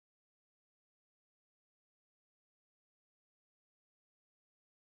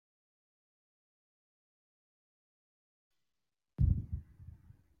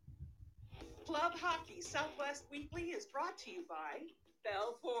Club Hockey Southwest Weekly is brought to you by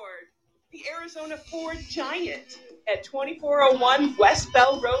Bell Ford, the Arizona Ford Giant at 2401 West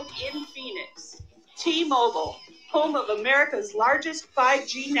Bell Road in Phoenix. T-Mobile, home of America's largest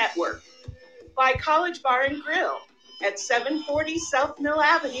 5G network. By College Bar and Grill at 740 South Mill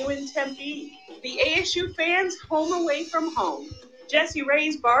Avenue in Tempe. The ASU fans' home away from home. Jesse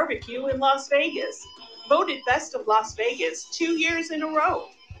Ray's Barbecue in Las Vegas. Voted Best of Las Vegas 2 years in a row.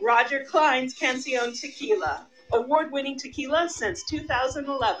 Roger Klein's Cancion Tequila, award-winning tequila since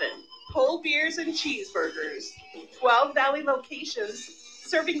 2011. Whole beers and cheeseburgers. 12 Valley locations,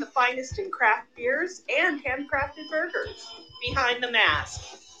 serving the finest in craft beers and handcrafted burgers. Behind the Mask,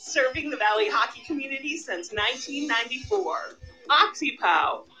 serving the Valley hockey community since 1994.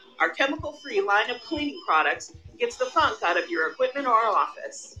 OxyPow, our chemical-free line of cleaning products, gets the funk out of your equipment or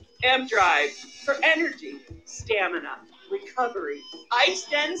office. M-Drive, for energy, stamina, recovery. Ice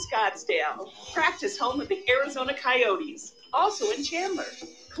Den Scottsdale, practice home of the Arizona Coyotes, also in Chandler.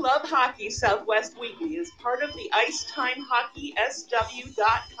 Club Hockey Southwest Weekly is part of the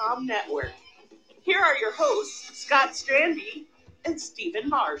IcetimeHockeySW.com network. Here are your hosts, Scott Strandy and Stephen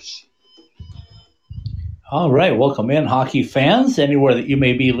Marsh. All right, welcome in, hockey fans, anywhere that you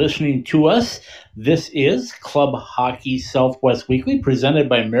may be listening to us. This is Club Hockey Southwest Weekly, presented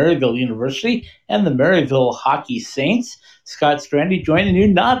by Maryville University and the Maryville Hockey Saints. Scott Strandy joining you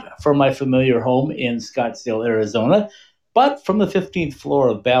not from my familiar home in Scottsdale, Arizona, but from the 15th floor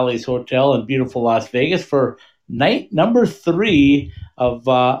of Bally's Hotel in beautiful Las Vegas for night number 3 of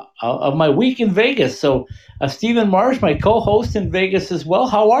my week in Vegas. So, Stephen Marsh, my co-host in Vegas as well.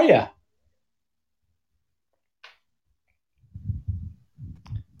 How are you?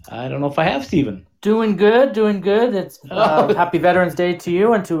 I don't know if I have, Stephen. Doing good. It's Happy Veterans Day to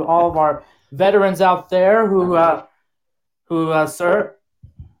you and to all of our veterans out there who serve.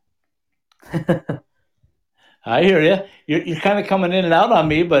 I hear you. You're kind of coming in and out on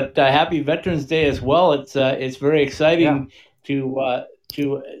me, but Happy Veterans Day as well. It's very exciting to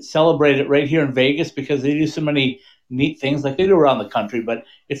celebrate it right here in Vegas because they do so many neat things like they do around the country, but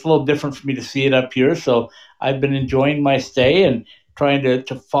it's a little different for me to see it up here. So I've been enjoying my stay and trying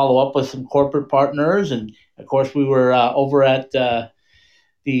to follow up with some corporate partners. And, of course, we were over at the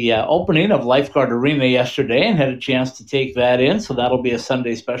opening of Lifeguard Arena yesterday and had a chance to take that in. So that'll be a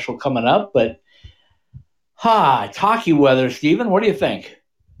Sunday special coming up. But, it's hockey weather, Stephen. What do you think?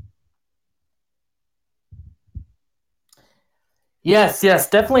 Yes,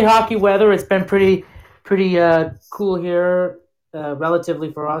 definitely hockey weather. It's been pretty cool here,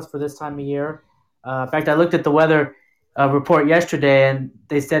 relatively for us for this time of year. In fact, I looked at the weather report yesterday, and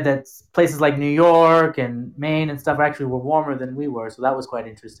they said that places like New York and Maine and stuff actually were warmer than we were, so that was quite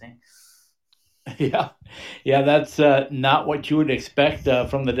interesting. Yeah, that's not what you would expect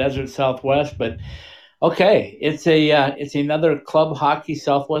from the desert Southwest, but okay, it's another Club Hockey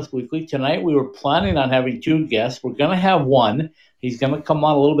Southwest Weekly. Tonight we were planning on having 2 guests. We're going to have one. He's going to come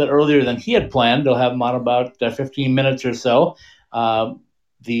on a little bit earlier than he had planned. They'll have him on about 15 minutes or so.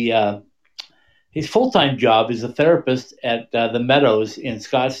 His full-time job is a therapist at the Meadows in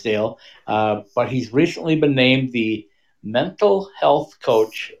Scottsdale, but he's recently been named the mental health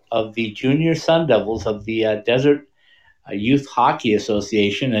coach of the Junior Sun Devils of the Desert Youth Hockey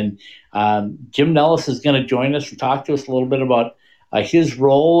Association. And Jim Nellis is going to join us and talk to us a little bit about his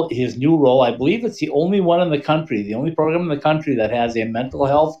role, his new role. I believe it's the only one in the country, the only program in the country that has a mental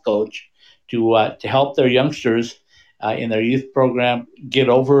health coach to help their youngsters in their youth program get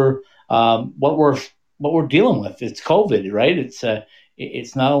over what we're dealing with. It's COVID, right?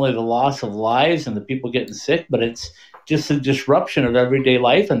 It's not only the loss of lives and the people getting sick, but it's just a disruption of everyday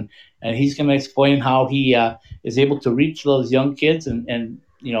life. And he's going to explain how he is able to reach those young kids and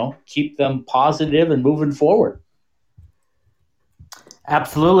keep them positive and moving forward.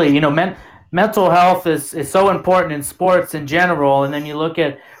 Absolutely. Mental health is so important in sports in general, and then you look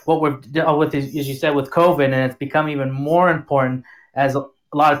at what we're dealing with, as you said, with COVID, and it's become even more important as a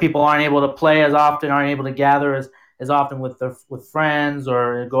lot of people aren't able to play as often, aren't able to gather as often with friends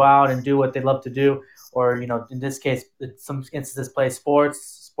or go out and do what they love to do, or in this case, in some instances, play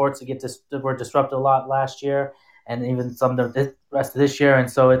sports that were disrupted a lot last year, and even some of the rest of this year, and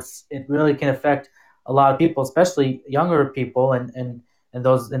so it really can affect a lot of people, especially younger people and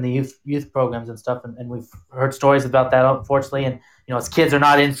those in the youth programs and stuff, and we've heard stories about that, unfortunately. And as kids are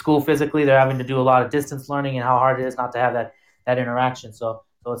not in school physically, they're having to do a lot of distance learning, and how hard it is not to have that interaction. So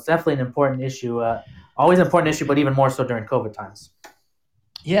it's definitely an important issue, always an important issue, but even more so during COVID times.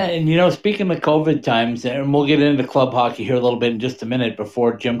 Yeah, and speaking of COVID times, and we'll get into club hockey here a little bit in just a minute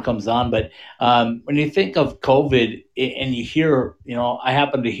before Jim comes on, but when you think of COVID and you hear, I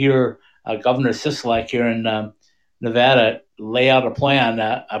happen to hear Governor Sisolak here in Nevada lay out a plan,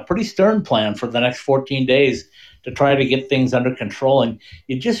 a pretty stern plan for the next 14 days to try to get things under control. And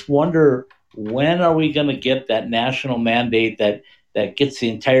you just wonder, when are we going to get that national mandate that gets the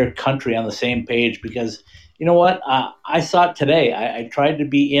entire country on the same page? Because you know what? I saw it today. I tried to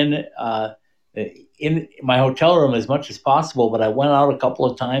be in my hotel room as much as possible, but I went out a couple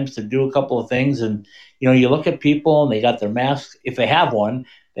of times to do a couple of things. And, you look at people and they got their masks. If they have one,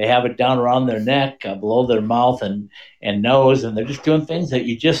 they have it down around their neck, below their mouth and nose. And they're just doing things that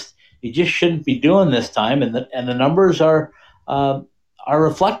you just shouldn't be doing this time. And the numbers are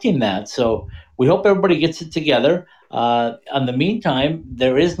reflecting that. So we hope everybody gets it together. In the meantime,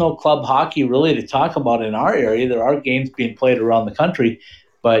 there is no club hockey really to talk about in our area. There are games being played around the country,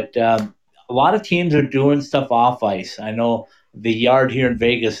 but a lot of teams are doing stuff off ice. I know the Yard here in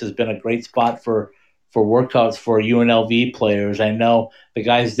Vegas has been a great spot for workouts for UNLV players. I know the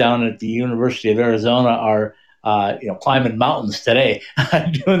guys down at the University of Arizona are climbing mountains today,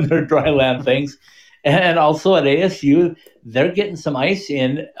 doing their dry land things. And also at ASU, they're getting some ice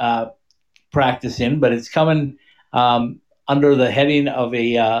in, practice in, but it's coming under the heading of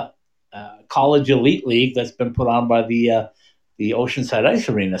a college elite league that's been put on by the Oceanside Ice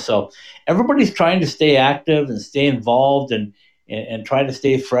Arena. So everybody's trying to stay active and stay involved and try to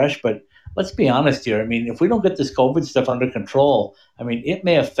stay fresh. But let's be honest here. I mean, if we don't get this COVID stuff under control, I mean, it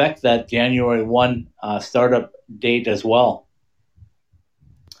may affect that January 1 startup date as well.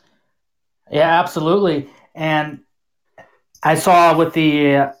 Yeah, absolutely. And I saw with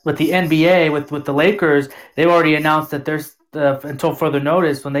the NBA with the Lakers, they've already announced that there's until further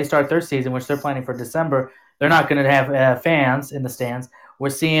notice, when they start their season, which they're planning for December, they're not going to have fans in the stands. We're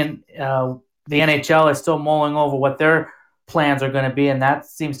seeing the NHL is still mulling over what their plans are going to be, and that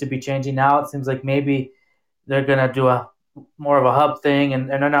seems to be changing now. It seems like maybe they're going to do a more of a hub thing, and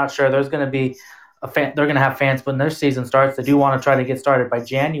they're not sure. There's going to be they're going to have fans when their season starts. They do want to try to get started by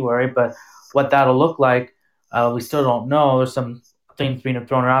January, but what that'll look like, we still don't know. There's some things being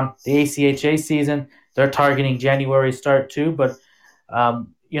thrown around. The ACHA season, they're targeting January start too, but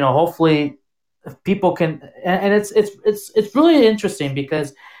hopefully if people can, and it's really interesting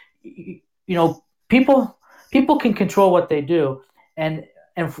because people can control what they do, and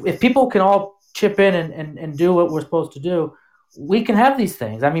if people can all chip in and do what we're supposed to do, we can have these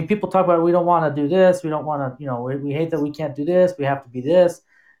things. I mean, people talk about, we don't want to do this, we don't want to, we hate that we can't do this, we have to be this,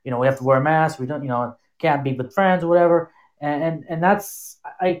 we have to wear a mask, we don't, can't be with friends or whatever, and that's,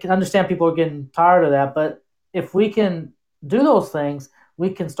 I can understand people are getting tired of that, but if we can do those things, we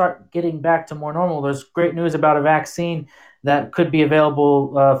can start getting back to more normal. There's great news about a vaccine that could be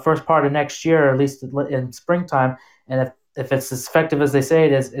available first part of next year, or at least in springtime. And if it's as effective as they say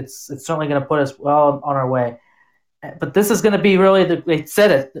it is, it's certainly going to put us well on our way. But this is going to be really, they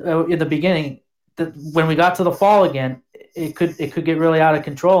said it in the beginning, that when we got to the fall again, it could get really out of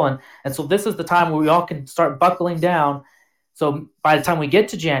control. And so this is the time where we all can start buckling down. So by the time we get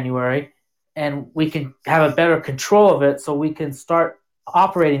to January, and we can have a better control of it, so we can start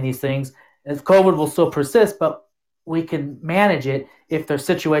operating these things. As COVID will still persist, but we can manage it if there's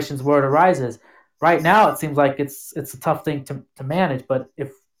situations where it arises. Right now, it seems like it's a tough thing to manage, but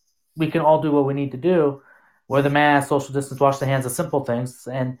if we can all do what we need to do, wear the mask, social distance, wash the hands, the simple things,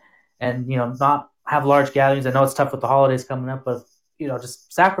 and not have large gatherings. I know it's tough with the holidays coming up, but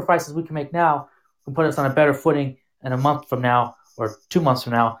just sacrifices we can make now can put us on a better footing in a month from now or 2 months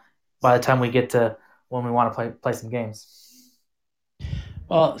from now, by the time we get to when we want to play some games.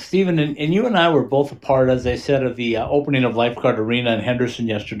 Well, Stephen, and you and I were both a part, as I said, of the opening of Lifeguard Arena in Henderson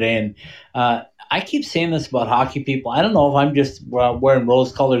yesterday. And I keep saying this about hockey people. I don't know if I'm just wearing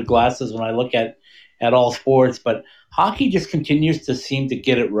rose-colored glasses when I look at all sports, but hockey just continues to seem to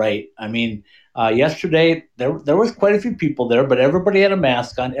get it right. I mean, yesterday there was quite a few people there, but everybody had a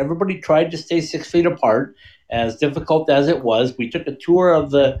mask on. Everybody tried to stay 6 feet apart, as difficult as it was. We took a tour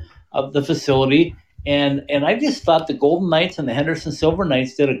of the facility, and I just thought the Golden Knights and the Henderson Silver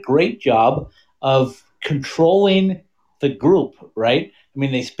Knights did a great job of controlling the group, right? I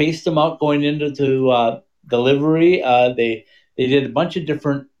mean, they spaced them out going into delivery. They did a bunch of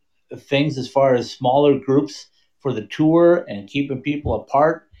different things as far as smaller groups for the tour and keeping people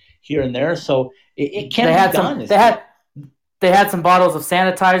apart here and there. So it can't be done. They had some bottles of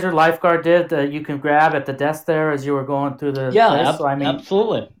sanitizer, Lifeguard did, that you can grab at the desk there as you were going through the place. So,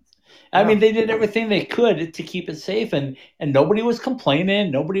 absolutely. I mean, they did everything they could to keep it safe, and nobody was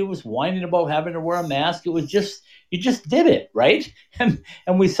complaining. Nobody was whining about having to wear a mask. It was just, you just did it, right? And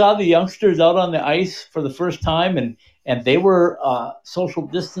we saw the youngsters out on the ice for the first time, and and they were social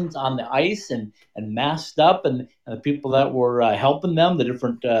distance on the ice and masked up, and the people that were helping them, the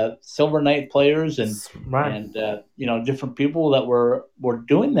different Silver Knight players and Right. different people that were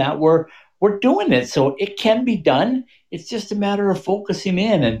doing that were doing it. So it can be done. It's just a matter of focusing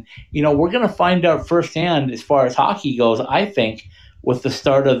in, and we're going to find out firsthand as far as hockey goes, I think, with the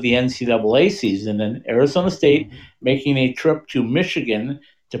start of the NCAA season, and Arizona State making a trip to Michigan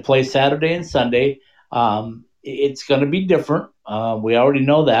to play Saturday and Sunday. It's going to be different. We already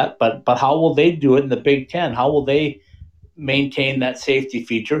know that, but how will they do it in the Big Ten? How will they maintain that safety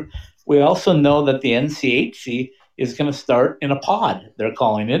feature? We also know that the NCHC is going to start in a pod, they're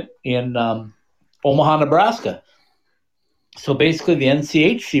calling it, in Omaha, Nebraska. So basically, the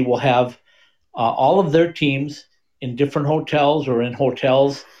NCHC will have all of their teams in different hotels or in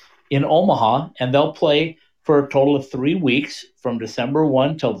hotels in Omaha, and they'll play for a total of 3 weeks from December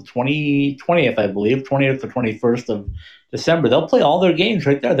 1 till the 20th, I believe, 20th or 21st of December. They'll play all their games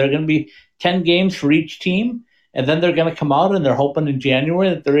right there. They're going to be 10 games for each team, and then they're going to come out, and they're hoping in January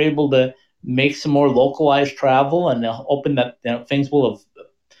that they're able to make some more localized travel, and they're hoping that things will have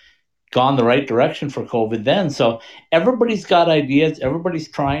gone the right direction for COVID then. So everybody's got ideas, everybody's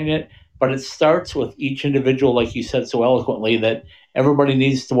trying it, but it starts with each individual, like you said so eloquently, that everybody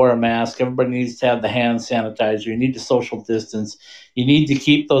needs to wear a mask, everybody needs to have the hand sanitizer, you need to social distance, you need to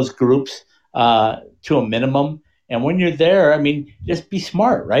keep those groups to a minimum. And when you're there, I mean, just be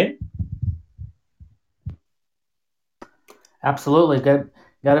smart, right? Absolutely.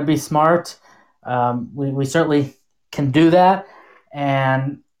 Got to be smart. We certainly can do that.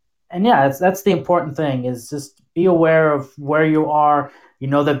 And yeah, that's the important thing, is just be aware of where you are.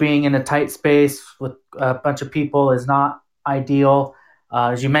 That being in a tight space with a bunch of people is not ideal.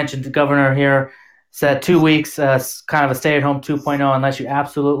 As you mentioned, the governor here said 2 weeks, kind of a stay-at-home 2.0, unless you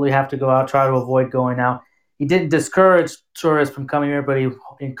absolutely have to go out, try to avoid going out. He didn't discourage tourists from coming here, but he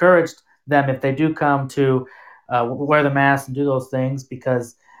encouraged them, if they do come, to wear the mask and do those things,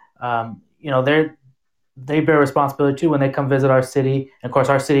 because they bear responsibility too when they come visit our city. And of course,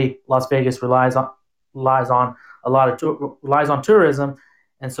 our city, Las Vegas, relies on tourism,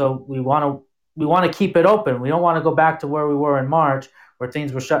 and so we want to keep it open. We don't want to go back to where we were in March, where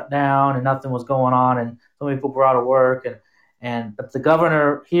things were shut down and nothing was going on, and so many people were out of work. But the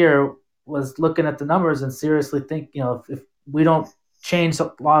governor here was looking at the numbers and seriously think, if we don't change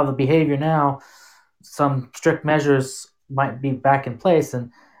a lot of the behavior now, some strict measures might be back in place.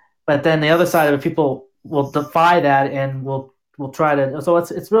 But then the other side of it, people will defy that and will try to. So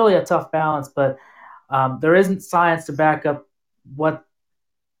it's really a tough balance, but there isn't science to back up what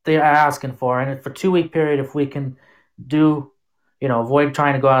they are asking for. And for a 2-week period, if we can avoid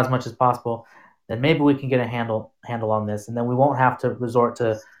trying to go out as much as possible, then maybe we can get a handle on this, and then we won't have to resort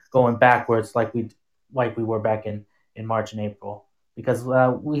to going backwards like we were back in March and April. Because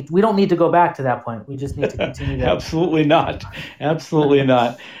we don't need to go back to that point. We just need to continue that. Absolutely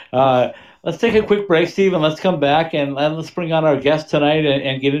not. Let's take a quick break, Steve, and let's come back and let's bring on our guest tonight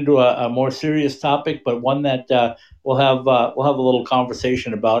and get into a more serious topic, but one that we'll have a little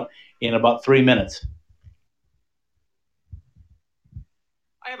conversation about in about 3 minutes.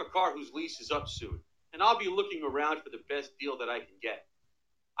 I have a car whose lease is up soon, and I'll be looking around for the best deal that I can get.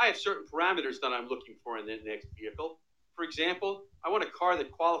 I have certain parameters that I'm looking for in the next vehicle. For example, I want a car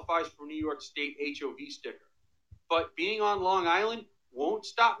that qualifies for New York State HOV sticker. But being on Long Island won't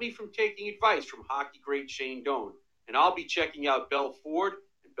stop me from taking advice from hockey great Shane Doan, and I'll be checking out Bell Ford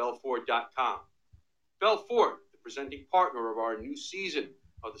and BellFord.com. Bell Ford, the presenting partner of our new season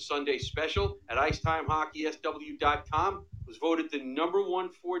of the Sunday Special at IcetimeHockeySW.com, was voted the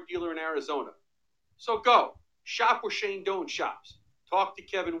 #1 Ford dealer in Arizona. So go, shop where Shane Doan shops. Talk to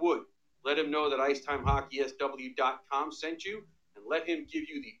Kevin Wood. Let him know that IcetimeHockeySW.com sent you, and let him give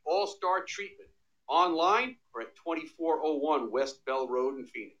you the all-star treatment online or at 2401 West Bell Road in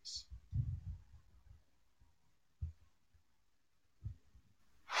Phoenix.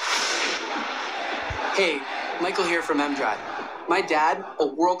 Hey, Michael here from M-Drive. My dad, a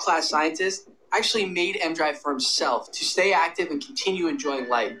world-class scientist, actually made M-Drive for himself to stay active and continue enjoying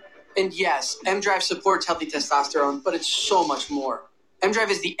life. And yes, M-Drive supports healthy testosterone, but it's so much more.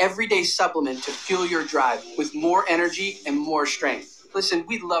 M-Drive is the everyday supplement to fuel your drive with more energy and more strength. Listen,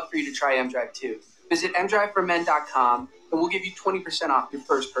 we'd love for you to try M-Drive too. Visit mdriveformen.com and we'll give you 20% off your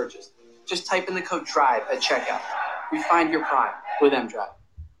first purchase. Just type in the code DRIVE at checkout. Refine your prime with M-Drive.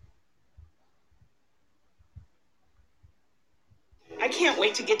 I can't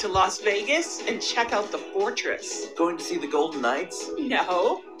wait to get to Las Vegas and check out the Fortress. Going to see the Golden Knights?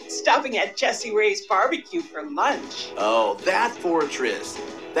 No, stopping at Jessie Rae's barbecue for lunch. Oh, that Fortress.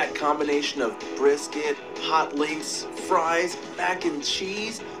 That combination of brisket, hot links, fries, mac and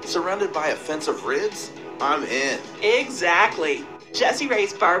cheese, surrounded by a fence of ribs? I'm in. Exactly. Jessie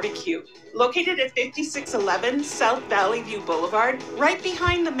Rae's barbecue. Located at 5611 South Valley View Boulevard, right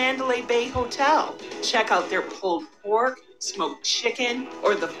behind the Mandalay Bay Hotel. Check out their pulled pork, smoked chicken,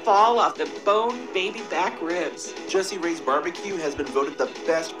 or the fall off the bone baby back ribs. Jessie Rae's barbecue has been voted the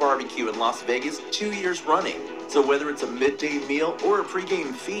best barbecue in Las Vegas 2 years running. So whether it's a midday meal or a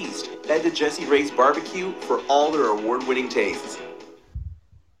pregame feast, head to Jessie Rae's barbecue for all their award-winning tastes.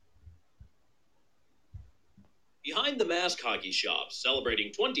 Behind the Mask Hockey Shop,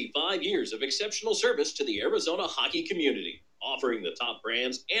 celebrating 25 years of exceptional service to the Arizona hockey community, offering the top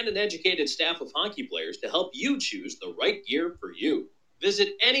brands and an educated staff of hockey players to help you choose the right gear for you.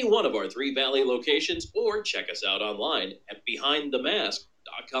 Visit any one of our 3 Valley locations or check us out online at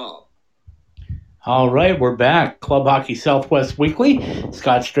BehindTheMask.com. All right, we're back. Club Hockey Southwest Weekly.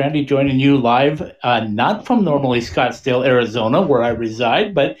 Scott Strandy joining you live, not from normally Scottsdale, Arizona, where I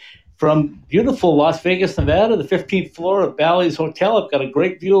reside, but from beautiful Las Vegas, Nevada, the 15th floor of Bally's Hotel. I've got a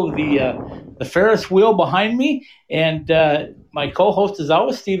great view of the Ferris wheel behind me. And my co-host is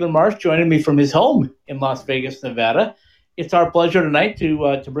always Stephen Marsh, joining me from his home in Las Vegas, Nevada. It's our pleasure tonight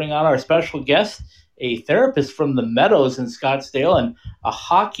to bring on our special guest, a therapist from the Meadows in Scottsdale and a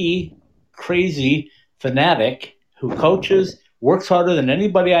hockey crazy fanatic who coaches, works harder than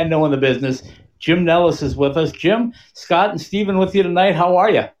anybody I know in the business. Jim Nellis is with us. Jim, Scott, and Stephen with you tonight. How are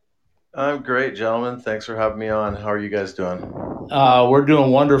you? I'm great, gentlemen. Thanks for having me on. How are you guys doing? We're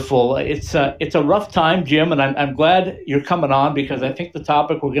doing wonderful. It's a rough time, Jim, and I'm glad you're coming on because I think the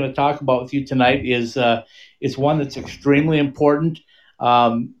topic we're going to talk about with you tonight is one that's extremely important.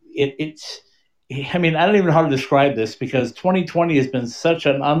 It's I mean, I don't even know how to describe this because 2020 has been such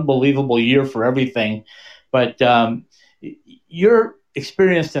an unbelievable year for everything. But you're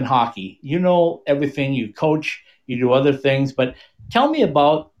experienced in hockey. You know everything. You coach. You do other things. But tell me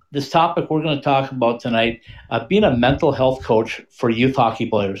about this topic we're going to talk about tonight, being a mental health coach for youth hockey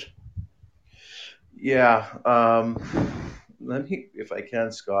players. Yeah. Let me, if I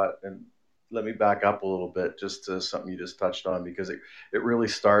can, Scott, and let me back up a little bit just to something you just touched on, because it really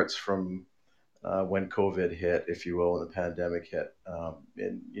starts from when COVID hit, if you will, and the pandemic hit.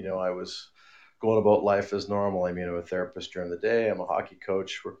 And, you know, I was going about life as normal. I mean, I'm a therapist during the day. I'm a hockey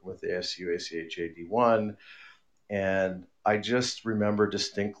coach working with the ASU, ACHA D1. And I just remember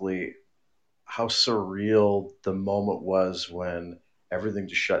distinctly how surreal the moment was when everything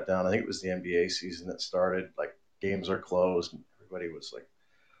just shut down. I think it was the NBA season that started, like games are closed. And everybody was like,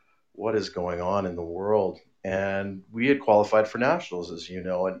 what is going on in the world? And we had qualified for nationals, as you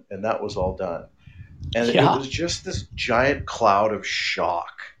know, and that was all done. And It was just this giant cloud of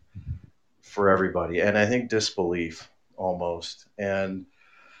shock for everybody. And I think disbelief almost. And,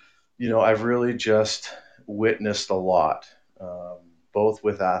 you know, I've really just witnessed a lot, both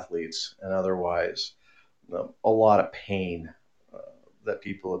with athletes and otherwise, a lot of pain that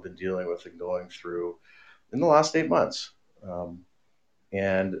people have been dealing with and going through in the last 8 months,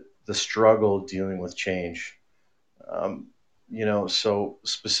 and the struggle dealing with change. You know, so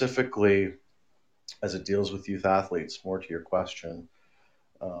specifically as it deals with youth athletes, more to your question,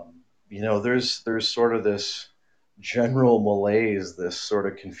 you know, there's sort of this general malaise, this sort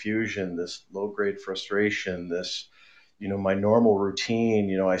of confusion, this low-grade frustration, this, you know, my normal routine,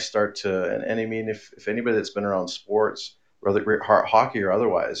 you know, I start to, and I mean, if anybody that's been around sports, whether hockey or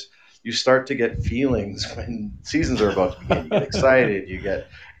otherwise, you start to get feelings when seasons are about to begin. You get excited,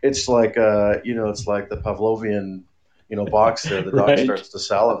 it's like, you know, it's like the Pavlovian, you know, box there, the dog Right. starts to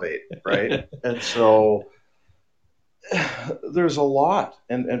salivate, right? And so there's a lot,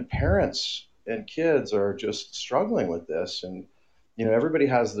 and parents and kids are just struggling with this. And, you know, everybody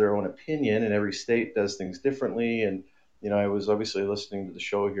has their own opinion and every state does things differently. And, you know, I was obviously listening to the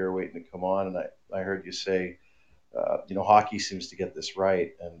show here, waiting to come on, and I heard you say, you know, hockey seems to get this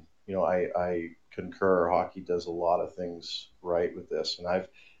right. And, you know, I concur. Hockey does a lot of things right with this. And I've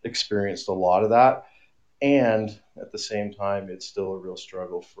experienced a lot of that. And at the same time, it's still a real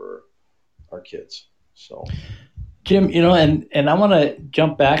struggle for our kids. So, Jim, you know, and I want to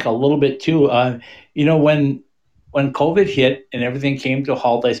jump back a little bit too. You know, when COVID hit and everything came to a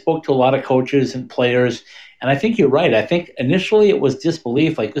halt, I spoke to a lot of coaches and players, and I think you're right. I think initially it was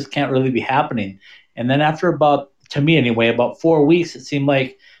disbelief, like this can't really be happening. And then after about, to me anyway, about 4 weeks, it seemed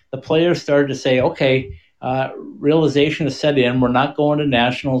like the players started to say, okay, realization is set in. We're not going to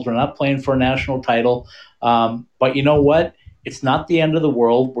nationals. We're not playing for a national title. But you know what? it's not the end of the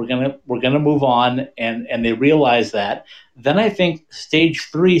world. We're gonna move on, and they realize that. Then I think stage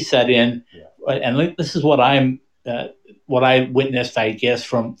 3 set in, and this is what I witnessed, I guess,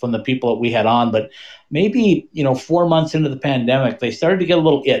 from the people that we had on. But maybe 4 months into the pandemic, they started to get a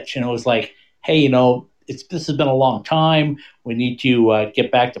little itch, and it was like, hey, this has been a long time. We need to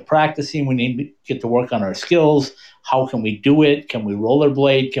get back to practicing. We need to get to work on our skills. How can we do it? Can we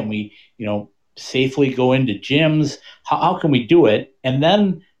rollerblade? Can we, safely go into gyms? How can we do it? And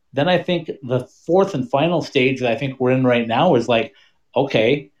then I think the fourth and final stage that I think we're in right now is like,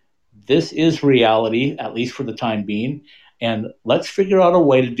 okay, this is reality, at least for the time being. And let's figure out a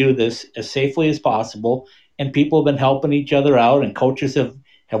way to do this as safely as possible. And people have been helping each other out, and coaches have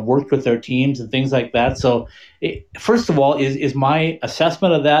worked with their teams and things like that. So, first of all, is my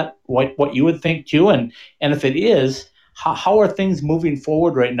assessment of that what you would think too? And if it is, how are things moving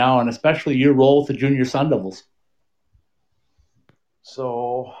forward right now, and especially your role with the Junior Sun Devils?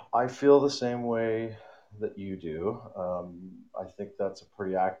 So I feel the same way that you do. I think that's a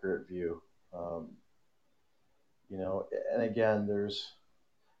pretty accurate view. And again,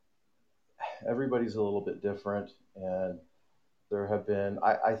 everybody's a little bit different, and there have been,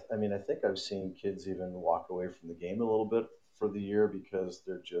 I mean, I think I've seen kids even walk away from the game a little bit for the year because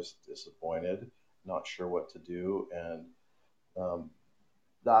they're just disappointed, not sure what to do. And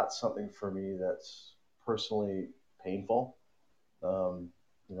that's something for me that's personally painful.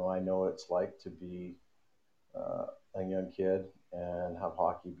 I know what it's like to be a young kid and have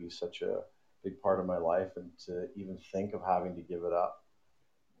hockey be such a big part of my life, and to even think of having to give it up.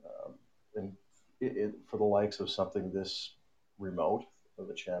 And for the likes of something this remote,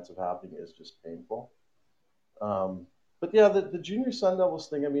 the chance of happening is just painful. But yeah, the Junior Sun Devils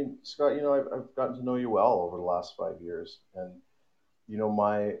thing, I mean, Scott, I've gotten to know you well over the last 5 years. And,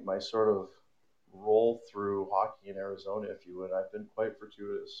 my sort of roll through hockey in Arizona, if you would, I've been quite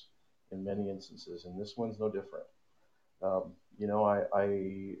fortuitous in many instances, and this one's no different.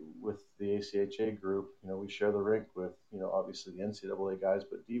 I with the ACHA group, we share the rink with, obviously the NCAA guys,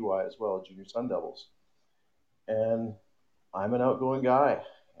 but DY as well, Junior Sun Devils. And I'm an outgoing guy,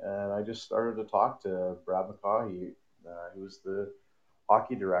 and I just started to talk to Brad McCaughey, who's the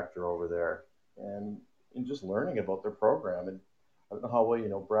hockey director over there, and just learning about their program. And I don't know how well you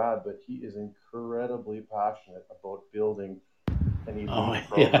know Brad, but he is incredibly passionate about building an elite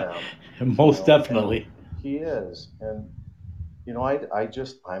program. Yeah, most definitely. He is. And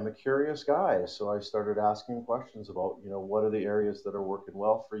I'm a curious guy, so I started asking questions about, what are the areas that are working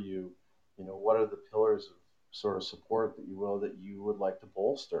well for you? What are the pillars of sort of support that you would like to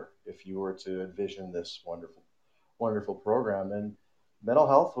bolster if you were to envision this wonderful, wonderful program? And mental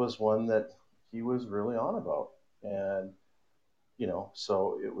health was one that he was really on about. And,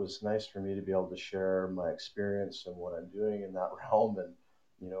 so it was nice for me to be able to share my experience and what I'm doing in that realm, and,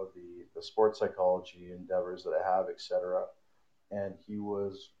 the sports psychology endeavors that I have, et cetera. And he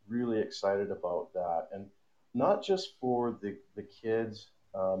was really excited about that, and not just for the kids,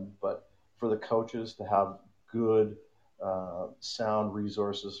 but for the coaches to have good, sound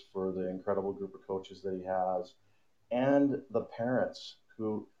resources for the incredible group of coaches that he has, and the parents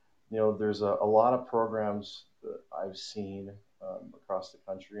who, there's a lot of programs that I've seen across the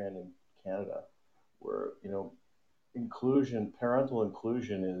country and in Canada where, parental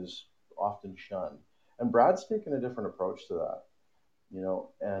inclusion is often shunned. And Brad's taken a different approach to that,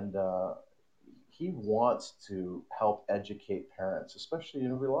 and he wants to help educate parents, especially, we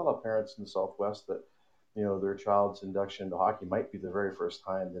have a lot of parents in the Southwest that, their child's induction into hockey might be the very first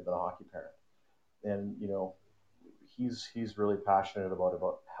time they've been a hockey parent. And, he's really passionate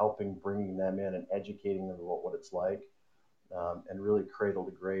about helping, bringing them in and educating them about what it's like, and really cradle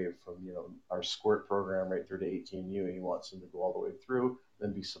to grave from, our squirt program right through to 18U. He wants them to go all the way through,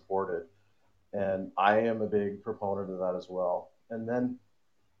 then be supported. And I am a big proponent of that as well. And then,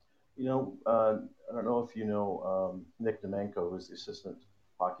 I don't know if you know Nick Domenko, who's the assistant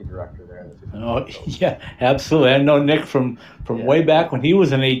hockey director there in the 50. Oh, yeah, absolutely. I know Nick from way back when he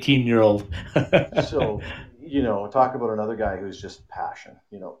was an 18-year-old. So, talk about another guy who's just passion.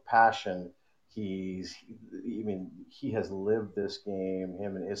 Passion. He has lived this game,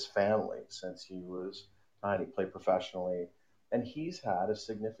 him and his family, since he was tiny. He played professionally, and he's had a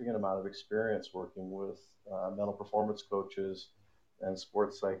significant amount of experience working with mental performance coaches and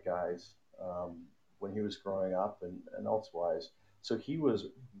sports psych guys when he was growing up and elsewise. So he was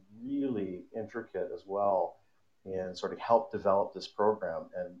really intricate as well and sort of helped develop this program.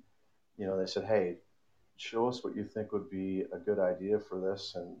 And, they said, hey, show us what you think would be a good idea for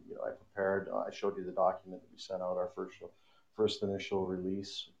this. And, I showed you the document that we sent out, our first initial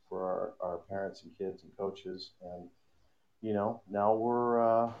release for our parents and kids and coaches. And, now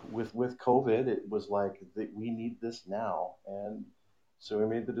we're with COVID. It was like we need this now, and so we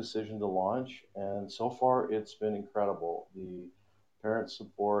made the decision to launch. And so far, it's been incredible. The parent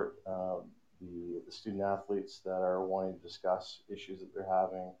support, the student athletes that are wanting to discuss issues that they're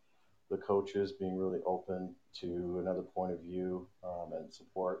having, the coaches being really open to another point of view and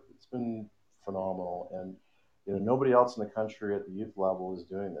support. It's been phenomenal, and nobody else in the country at the youth level is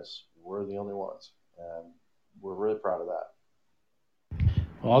doing this. We're the only ones, and we're really proud of that.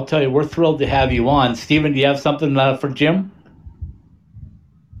 Well, I'll tell you, we're thrilled to have you on. Stephen, do you have something for Jim?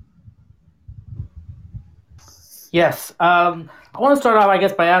 Yes. I want to start off, I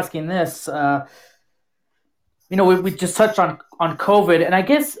guess, by asking this. We just touched on COVID, and I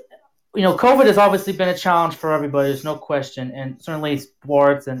guess, COVID has obviously been a challenge for everybody. There's no question, and certainly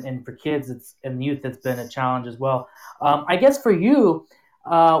sports and for kids and youth, it's been a challenge as well. I guess for you,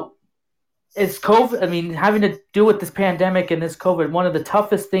 is COVID? I mean, having to deal with this pandemic and this COVID, one of the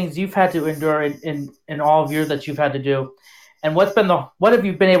toughest things you've had to endure in all of years that you've had to do, and what have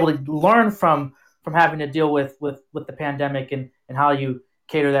you been able to learn from having to deal with the pandemic and how you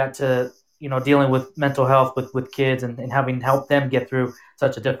cater that to dealing with mental health with kids and having helped them get through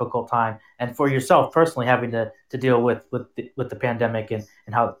such a difficult time, and for yourself personally having to deal with the pandemic and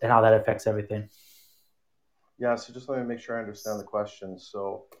how that affects everything. Yeah, so just let me make sure I understand the question.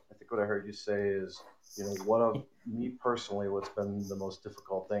 So I think what I heard you say is, what of me personally, what's been the most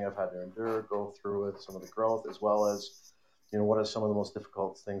difficult thing I've had to endure, go through with some of the growth, as well as, what are some of the most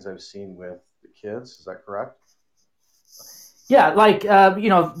difficult things I've seen with the kids? Is that correct? Yeah, like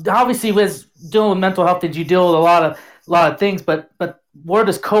obviously with dealing with mental health, did you deal with a lot of things, but where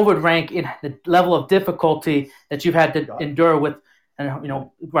does COVID rank in the level of difficulty that you've had to endure with, and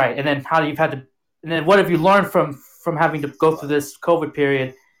right, and then how you've had to, and then what have you learned from having to go through this COVID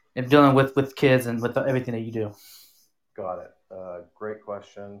period and dealing with kids and with everything that you do? Got it. Great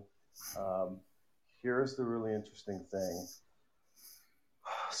question. Here's the really interesting thing.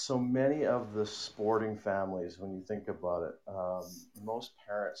 So many of the sporting families, when you think about it, most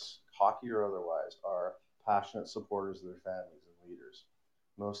parents, hockey or otherwise, are passionate supporters of their families and leaders.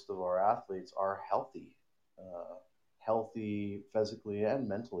 Most of our athletes are healthy physically and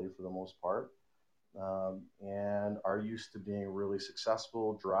mentally for the most part, and are used to being really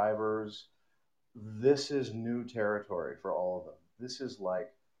successful drivers. This is new territory for all of them. This is like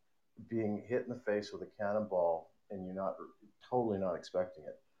being hit in the face with a cannonball and you're totally not expecting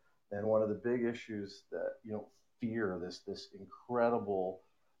it. And one of the big issues that, fear, this incredible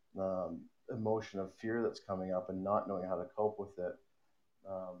emotion of fear that's coming up and not knowing how to cope with it,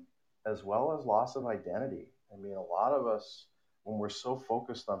 as well as loss of identity. I mean, a lot of us, when we're so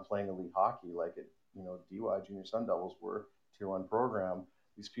focused on playing elite hockey, like at, DY Junior Sun Devils, we're Tier 1 program,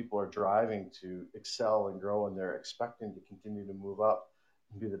 these people are driving to excel and grow, and they're expecting to continue to move up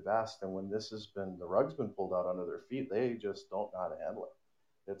and be the best. And when the rug's been pulled out under their feet, they just don't know how to handle it.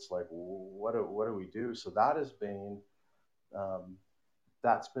 It's like, what do we do? So that's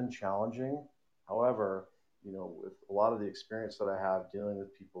been challenging. However, with a lot of the experience that I have dealing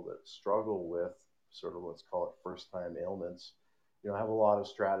with people that struggle with sort of, let's call it first time ailments, I have a lot of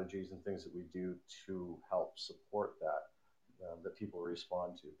strategies and things that we do to help support that people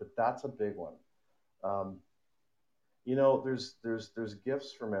respond to. But that's a big one. There's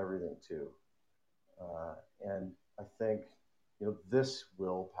gifts from everything too. And I think, this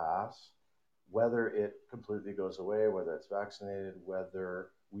will pass, whether it completely goes away, whether it's vaccinated,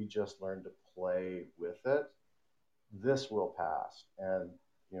 whether we just learn to play with it, this will pass. And,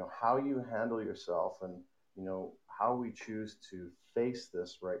 how you handle yourself and, how we choose to face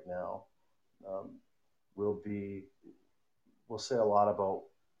this right now will say a lot about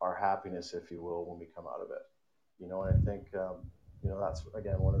our happiness, if you will, when we come out of it. And I think, that's,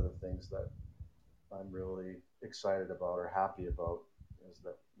 again, one of the things that I'm really excited about or happy about is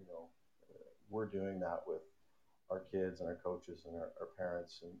that, we're doing that with our kids and our coaches and our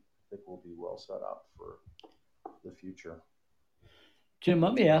parents, and I think we'll be well set up for the future. Jim,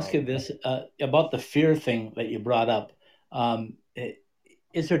 let me ask you this about the fear thing that you brought up.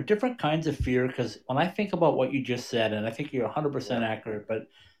 Is there different kinds of fear? Because when I think about what you just said, and I think you're 100% accurate, but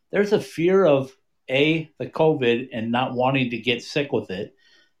there's a fear of the COVID and not wanting to get sick with it.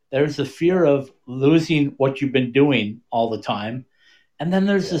 There's the fear of losing what you've been doing all the time. And then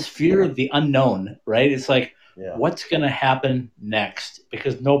there's this fear of the unknown, right? It's like, what's going to happen next?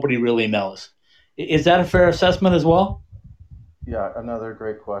 Because nobody really knows. Is that a fair assessment as well? Yeah, another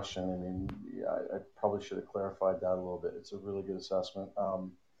great question. I mean, I probably should have clarified that a little bit. It's a really good assessment.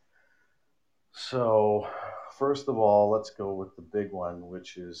 So first of all, let's go with the big one,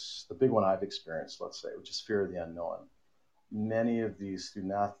 which is the big one I've experienced, let's say, which is fear of the unknown. many of these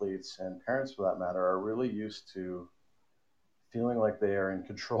student athletes and parents, for that matter, are really used to feeling like they are in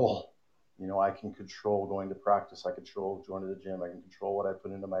control. I can control going to practice. I control going to the gym. I can control what I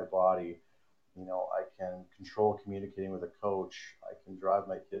put into my body. I can control communicating with a coach. I can drive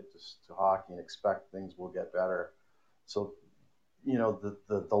my kid to hockey and expect things will get better. So,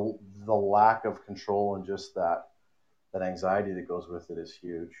 the lack of control and just that anxiety that goes with it is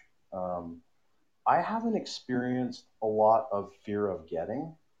huge. I haven't experienced a lot of fear of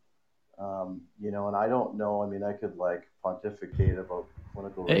getting, and I don't know. I mean, I could like pontificate about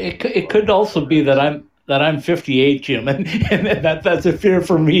clinical. It could also be that I'm 58, Jim, and that's a fear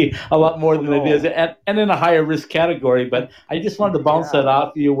for me a lot more than it is, and in a higher risk category. But I just wanted to bounce that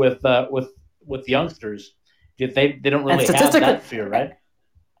off you with youngsters. They don't really have that fear, right?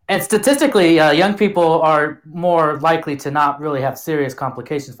 And statistically, young people are more likely to not really have serious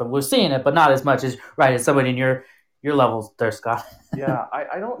complications from. We're seeing it, but not as much as somebody in your levels there, Scott. Yeah,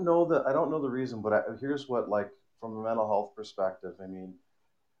 I don't know the reason, but here's what, like, from a mental health perspective. I mean,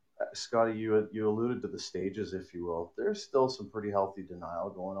 Scotty, you alluded to the stages, if you will. There's still some pretty healthy denial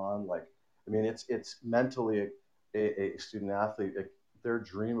going on. Like, I mean, it's mentally a student athlete, their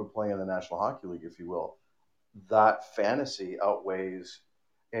dream of playing in the National Hockey League, if you will. That fantasy outweighs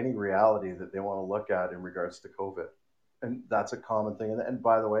any reality that they want to look at in regards to COVID. And that's a common thing. And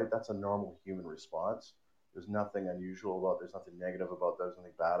by the way, that's a normal human response. There's nothing unusual about it. There's nothing negative about that. There's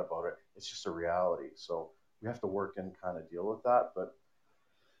nothing bad about it. It's just a reality. So we have to work and kind of deal with that. But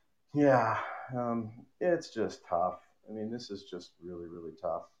yeah, it's just tough. I mean, this is just really, really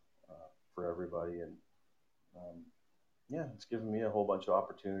tough for everybody. And yeah, it's given me a whole bunch of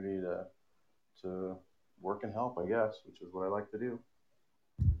opportunity to work and help, I guess, which is what I like to do.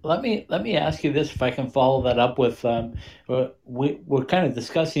 Let me ask you this, if I can follow that up with we're kind of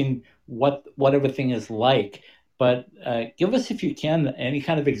discussing what everything is like, but give us, if you can, any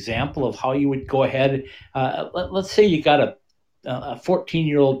kind of example of how you would go ahead. Let's say you got a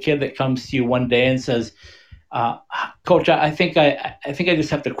 14-year-old kid that comes to you one day and says, "Coach, I think I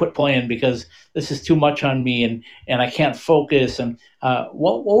just have to quit playing because this is too much on me and I can't focus." And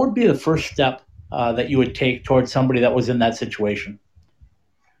what would be the first step that you would take towards somebody that was in that situation?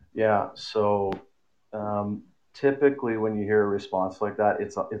 Yeah, so typically when you hear a response like that,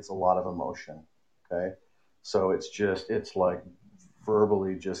 it's a lot of emotion. Okay, so it's like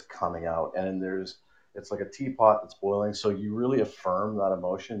verbally just coming out, and it's like a teapot that's boiling. So you really affirm that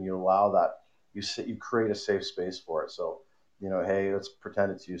emotion. You allow that. You create a safe space for it. So hey, let's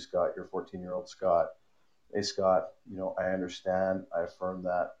pretend it's you, Scott. You're 14-year-old Scott. Hey, Scott. I understand. I affirm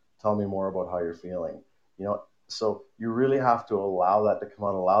that. Tell me more about how you're feeling. So you really have to allow that to come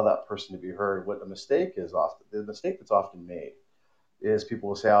out, allow that person to be heard. What the mistake that's often made is people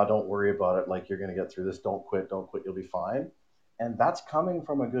will say, "Oh, don't worry about it. Like, you're going to get through this. Don't quit. You'll be fine." And that's coming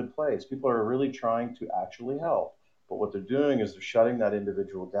from a good place. People are really trying to actually help. But what they're doing is they're shutting that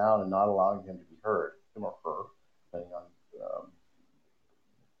individual down and not allowing him to be heard, him or her, depending on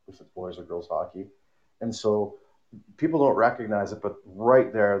if it's boys or girls hockey. And so people don't recognize it, but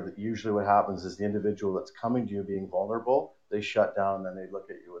right there, usually what happens is the individual that's coming to you being vulnerable, they shut down and they look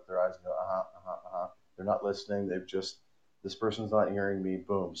at you with their eyes and go, They're not listening. This person's not hearing me.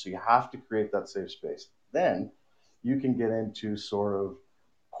 Boom. So you have to create that safe space. Then you can get into sort of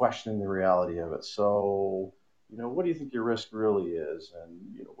questioning the reality of it. So, what do you think your risk really is?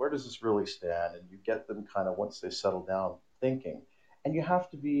 And, where does this really stand? And you get them kind of, once they settle down, thinking. And you have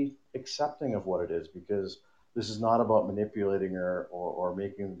to be accepting of what it is, because this is not about manipulating or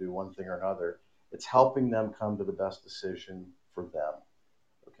making them do one thing or another. It's helping them come to the best decision for them.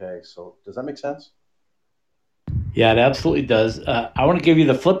 Okay, so does that make sense? Yeah, it absolutely does. I want to give you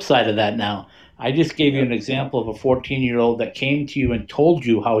the flip side of that now. I just gave you an example of a 14-year-old that came to you and told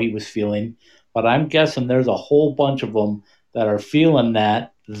you how he was feeling, but I'm guessing there's a whole bunch of them that are feeling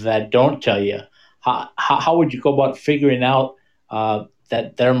that don't tell you. How would you go about figuring out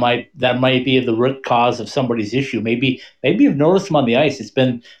that might be the root cause of somebody's issue? Maybe you've noticed him on the ice. It's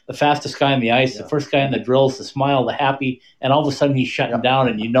been the fastest guy on the ice, the first guy in the drills, the smile, the happy, and all of a sudden he's shutting down,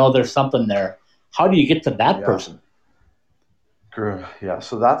 and there's something there. How do you get to that person? Yeah,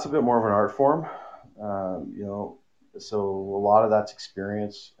 so that's a bit more of an art form. So a lot of that's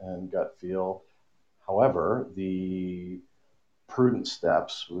experience and gut feel. However, the prudent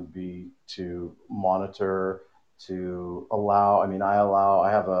steps would be to monitor, to allow.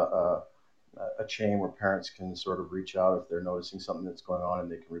 I have a chain where parents can sort of reach out if they're noticing something that's going on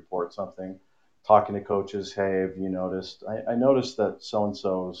and they can report something. Talking to coaches, hey, have you noticed? I noticed that so and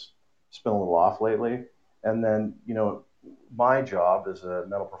so's been a little off lately. And then, my job as a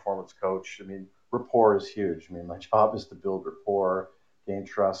mental performance coach, I mean, rapport is huge. I mean, my job is to build rapport, gain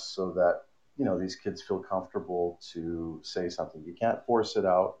trust so that, these kids feel comfortable to say something. You can't force it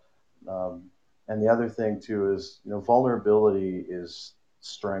out. And the other thing too is, vulnerability is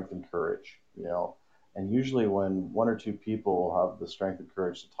strength and courage, and usually when one or two people have the strength and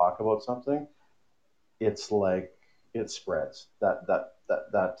courage to talk about something, it's like it spreads.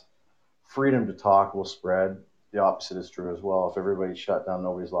 That freedom to talk will spread. The opposite is true as well. If everybody's shut down,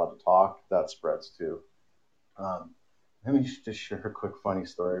 nobody's allowed to talk, that spreads too. Let me just share a quick funny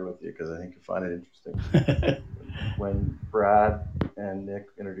story with you because I think you find it interesting. When Brad and Nick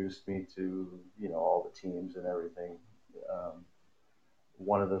introduced me to, all the teams and everything,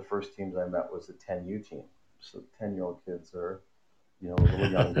 one of the first teams I met was the 10U team. So 10-year-old kids are, a little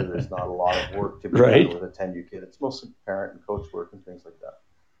younger. There's not a lot of work to be done with a 10U kid. It's mostly parent and coach work and things like that.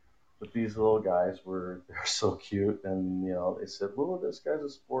 But these little guys they're so cute. And, they said, well, this guy's a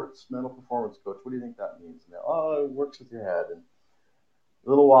sports mental performance coach. What do you think that means? And it works with your head. And a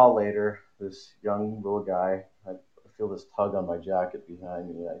little while later, this young little guy, I feel this tug on my jacket behind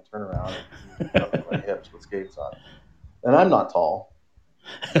me. I turn around and he's up my hips with skates on. And I'm not tall.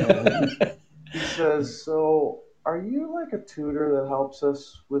 And he says, so are you like a tutor that helps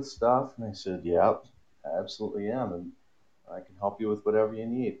us with stuff? And I said, yeah, I absolutely am. And I can help you with whatever you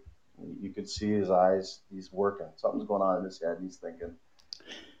need. You could see his eyes. He's working. Something's going on in his head. He's thinking.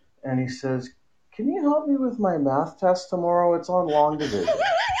 And he says, can you help me with my math test tomorrow? It's on long division.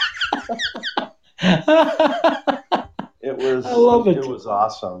 I love it. It was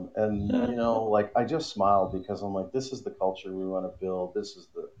awesome. And, I just smiled because I'm like, this is the culture we want to build.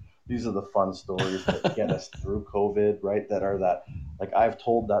 These are the fun stories that get us through COVID, right? I've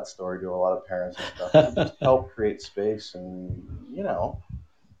told that story to a lot of parents and stuff. To just help create space and,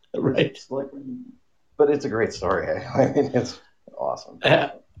 right. But it's a great story. I mean, it's awesome.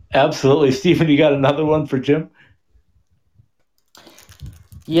 Absolutely. Stephen, you got another one for Jim?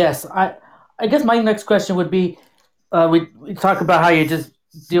 Yes. I guess my next question would be, we talk about how you just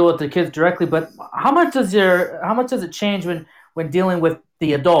deal with the kids directly, but how much does it change when dealing with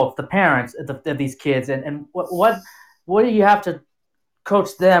the adults, the parents of these kids, and what do you have to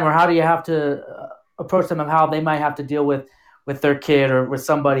coach them, or how do you have to approach them of how they might have to deal with their kid or with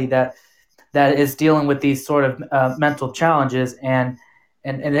somebody that is dealing with these sort of mental challenges, and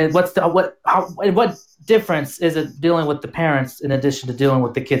what difference is it dealing with the parents in addition to dealing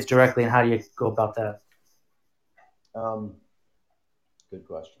with the kids directly, and how do you go about that? Good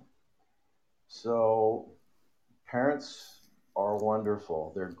question. So parents are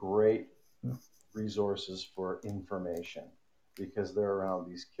wonderful. They're great resources for information because they're around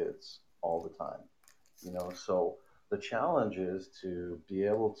these kids all the time, so the challenge is to be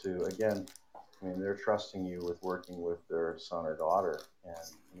able to, again, I mean, they're trusting you with working with their son or daughter. And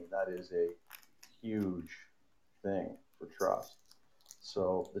I mean, that is a huge thing for trust.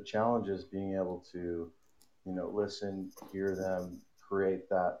 So the challenge is being able to, listen, hear them, create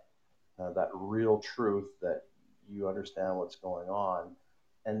that real truth that you understand what's going on,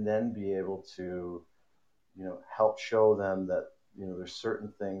 and then be able to, help show them that, there's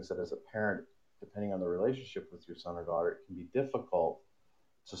certain things that as a parent, depending on the relationship with your son or daughter, it can be difficult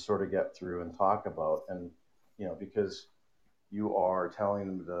to sort of get through and talk about. And, because you are telling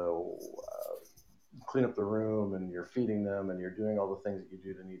them to clean up the room and you're feeding them and you're doing all the things that you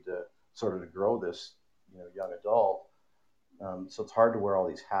do to need to sort of to grow this, young adult. So it's hard to wear all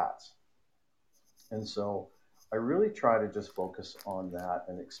these hats. And so I really try to just focus on that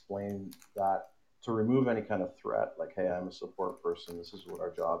and explain that to remove any kind of threat, like, hey, I'm a support person. This is what our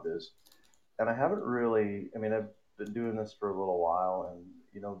job is. And I haven't really, I've been doing this for a little while, and,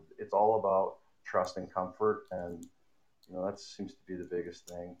 it's all about trust and comfort. And, that seems to be the biggest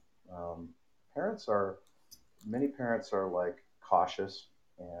thing. Many parents are like cautious,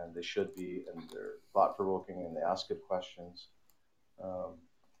 and they should be, and they're thought-provoking, and they ask good questions.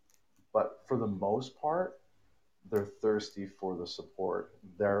 But for the most part, they're thirsty for the support.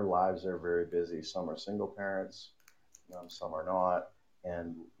 Their lives are very busy. Some are single parents, some are not.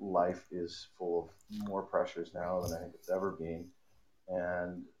 And life is full of more pressures now than I think it's ever been.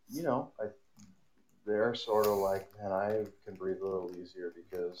 And, they're sort of like, man, I can breathe a little easier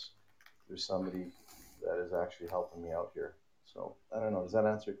because there's somebody that is actually helping me out here. So I don't know. Does that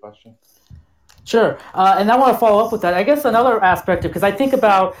answer your question? Sure. And I want to follow up with that. I guess another aspect, because I think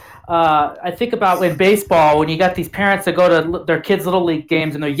about in baseball, when you got these parents that go to their kids' little league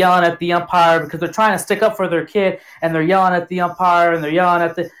games and they're yelling at the umpire because they're trying to stick up for their kid, and they're yelling at the umpire and they're yelling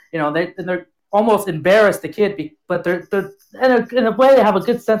at the, almost embarrass the kid, but they're in a way they have a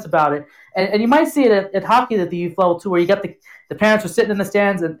good sense about it. And you might see it at hockey at the youth level too, where you got the parents are sitting in the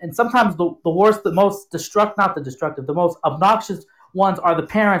stands, and sometimes the worst, the most the most obnoxious ones are the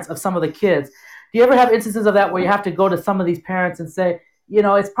parents of some of the kids. Do you ever have instances of that where you have to go to some of these parents and say,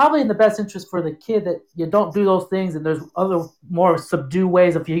 it's probably in the best interest for the kid that you don't do those things, and there's other more subdued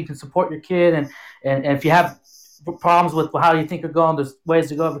ways of you can support your kid, and if you have problems with how you think you're going, there's ways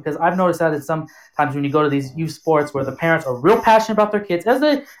to go. Because I've noticed that sometimes when you go to these youth sports where the parents are real passionate about their kids, as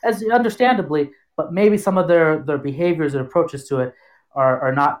understandably, but maybe some of their behaviors and approaches to it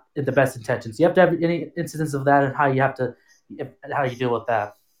are not in the best intentions. You have to have any incidents of that, and how you deal with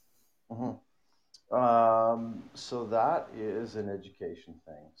that. Mm-hmm. So that is an education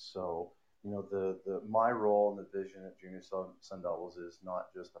thing. So, my role and the vision at Junior Sun Devils is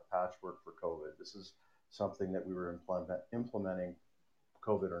not just a patchwork for COVID. This is something that we were implementing,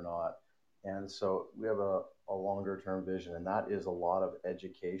 COVID or not. And so we have a longer term vision, and that is a lot of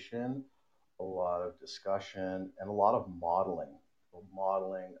education, a lot of discussion, and a lot of modeling of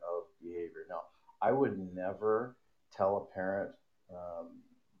behavior. Now, I would never tell a parent,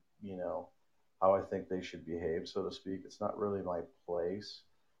 how I think they should behave, so to speak. It's not really my place.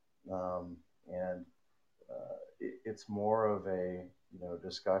 It's more of a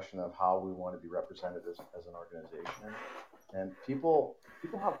discussion of how we want to be represented as an organization. And people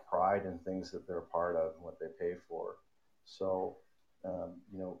have pride in things that they're a part of and what they pay for. So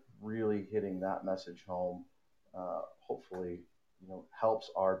really hitting that message home, hopefully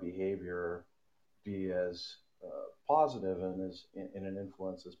helps our behavior be as positive and as in an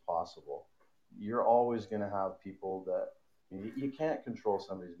influence as possible. You're always going to have people that you can't control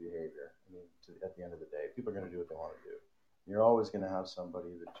somebody's behavior. At the end of the day, people are going to do what they want to do. You're always going to have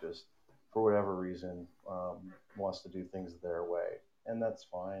somebody that just, for whatever reason, wants to do things their way, and that's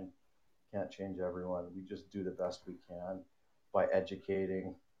fine. Can't change everyone. We just do the best we can by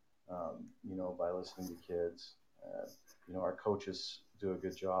educating, by listening to kids. Our coaches do a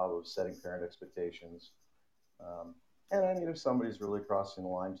good job of setting parent expectations. And then, if somebody's really crossing the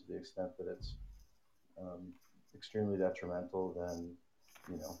line to the extent that it's extremely detrimental, then,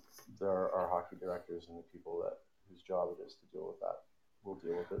 there are hockey directors and the people whose job it is to deal with that. We'll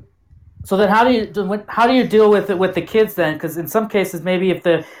deal with it. So then, how do you deal with it with the kids then? Because in some cases, maybe if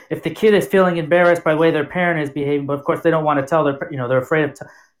the kid is feeling embarrassed by the way their parent is behaving, but of course they don't want to tell they're afraid of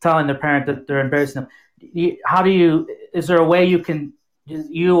telling their parent that they're embarrassing them. Is there a way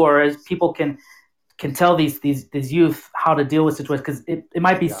or as people can tell these youth how to deal with situations? Because it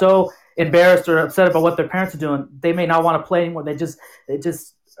might be so embarrassed or upset about what their parents are doing, they may not want to play anymore. It's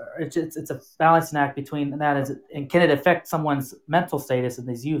a balancing act between that, and can it affect someone's mental status in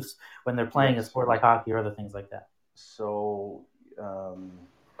these youths when they're playing a sport like hockey or other things like that? So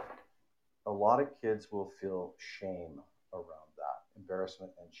a lot of kids will feel shame around that,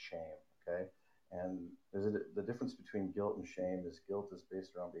 embarrassment and shame. Okay. And there's the difference between guilt and shame is guilt is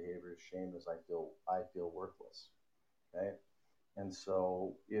based around behavior. Shame is I feel worthless. Okay. And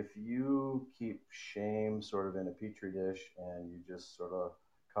so if you keep shame sort of in a petri dish and you just sort of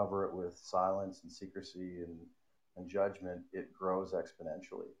cover it with silence and secrecy and judgment, it grows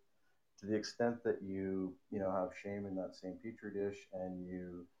exponentially. To the extent that you have shame in that same petri dish and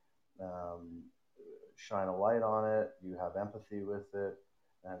you shine a light on it, you have empathy with it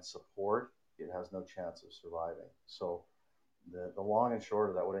and support, it has no chance of surviving. So the long and short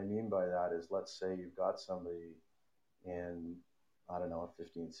of that, what I mean by that is, let's say you've got somebody in, I don't know, a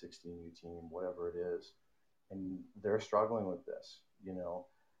 15, 16U team, whatever it is, and they're struggling with this,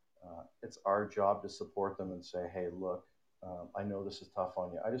 it's our job to support them and say, hey, look, I know this is tough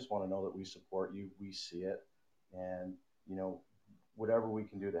on you. I just want to know that we support you. We see it. And, whatever we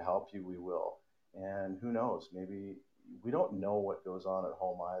can do to help you, we will. And who knows, maybe we don't know what goes on at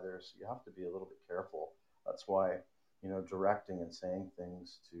home either. So you have to be a little bit careful. That's why, directing and saying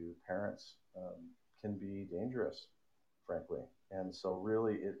things to parents can be dangerous, frankly. And so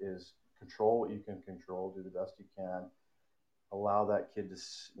really it is control what you can control, do the best you can. Allow that kid to,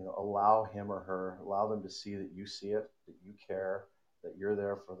 allow him or her, allow them to see that you see it, that you care, that you're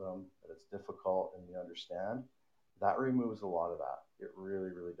there for them, that it's difficult and you understand. That removes a lot of that. It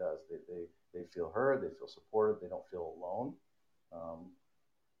really, really does. They feel heard, they feel supported, they don't feel alone.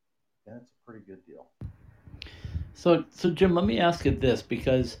 And it's a pretty good deal. So Jim, let me ask you this,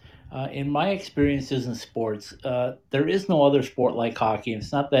 because in my experiences in sports, there is no other sport like hockey. And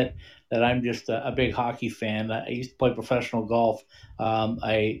it's not that I'm just a big hockey fan. I used to play professional golf.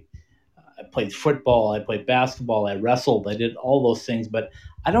 I played football. I played basketball. I wrestled. I did all those things. But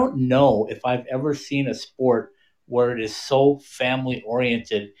I don't know if I've ever seen a sport where it is so family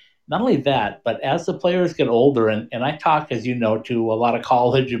oriented not only that, but as the players get older, and I talk, as you know, to a lot of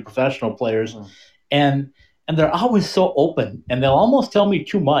college and professional players, and they're always so open, and they'll almost tell me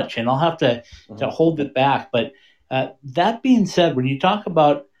too much, and I'll have to hold it back. But that being said, when you talk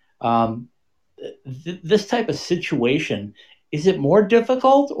about this type of situation, is it more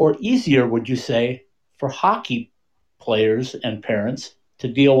difficult or easier, would you say, for hockey players and parents to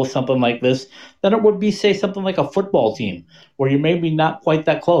deal with something like this than it would be, say, something like a football team where you're maybe not quite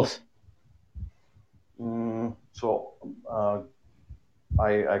that close?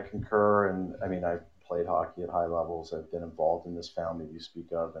 I concur, and I mean, I've played hockey at high levels. I've been involved in this family you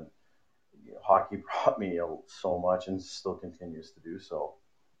speak of, and hockey brought me so much and still continues to do so.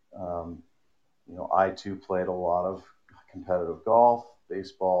 I too played a lot of competitive golf,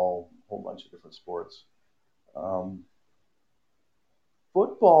 baseball, a whole bunch of different sports.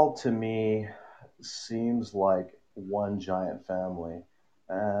 Football to me seems like one giant family,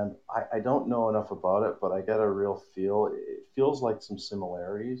 and I don't know enough about it, but I get a real feel. It feels like some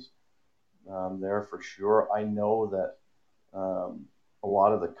similarities there for sure. I know that a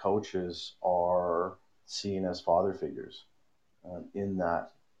lot of the coaches are seen as father figures in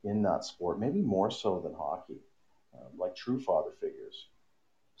that sport, maybe more so than hockey, like true father figures.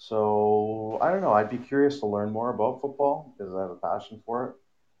 So I don't know. I'd be curious to learn more about football because I have a passion for it.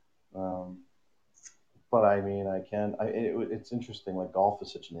 But I mean, it's interesting. Like golf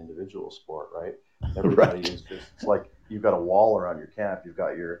is such an individual sport, right? Everybody is just, it's like you've got a wall around your camp. You've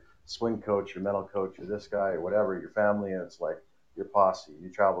got your swing coach, your mental coach, or this guy, or whatever, your family, and it's like your posse. You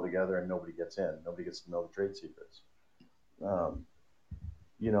travel together and nobody gets in. Nobody gets to know the trade secrets.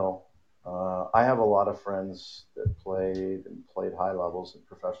 I have a lot of friends that played high levels in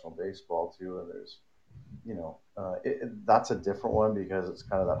professional baseball too, and there's, that's a different one because it's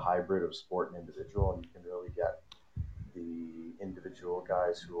kind of that hybrid of sport and individual, and you can really get the individual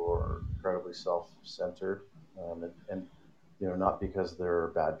guys who are incredibly self-centered, and not because they're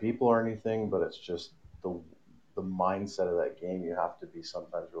bad people or anything, but it's just the mindset of that game. You have to be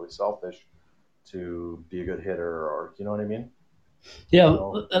sometimes really selfish to be a good hitter, or you know what I mean? Yeah,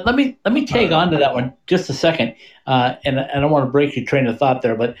 let me tag on to that one just a second, and I don't want to break your train of thought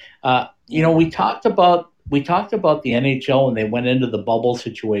there, but we talked about the NHL when they went into the bubble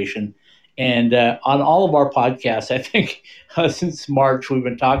situation, and on all of our podcasts, I think since March we've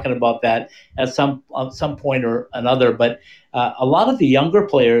been talking about that at some point or another. But a lot of the younger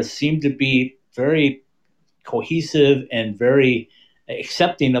players seem to be very cohesive and very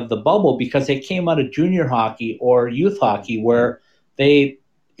accepting of the bubble because they came out of junior hockey or youth hockey where they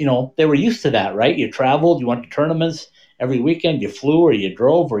were used to that, right? You traveled, you went to tournaments every weekend, you flew or you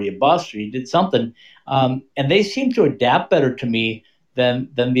drove or you bused or you did something. And they seem to adapt better to me than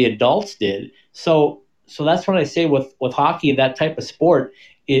the adults did. So that's what I say with hockey, that type of sport,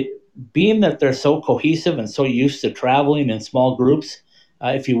 it being that they're so cohesive and so used to traveling in small groups,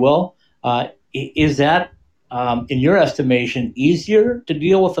 if you will, is that, in your estimation, easier to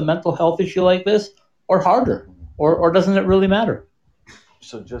deal with a mental health issue like this or harder? Or doesn't it really matter?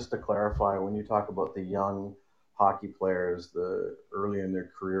 So just to clarify, when you talk about the young hockey players, the early in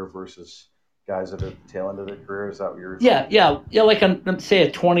their career versus guys that are at the tail end of their career, is that what you're saying? Yeah. Like say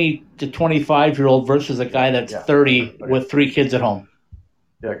a 20 to 25-year-old versus a guy that's 30 with 3 kids at home.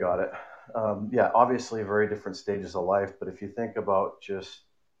 Yeah, got it. Obviously very different stages of life, but if you think about just,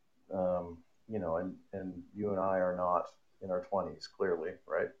 and you and I are not in our 20s, clearly,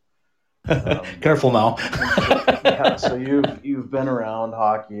 right? Careful now. So you've been around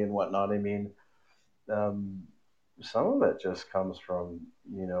hockey and whatnot. I mean, some of it just comes from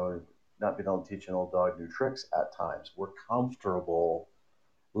not being able to teach an old dog new tricks at times. We're comfortable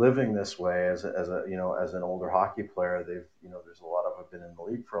living this way as an older hockey player. There's a lot of I've been in the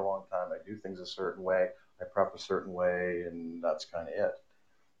league for a long time. I do things a certain way. I prep a certain way, and that's kind of it.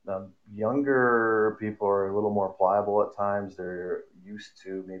 Younger people are a little more pliable at times. They're used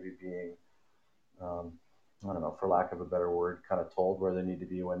to maybe being, I don't know, for lack of a better word, kind of told where they need to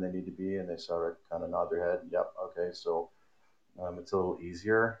be when they need to be, and they sort of kind of nod their head. Yep, okay. So it's a little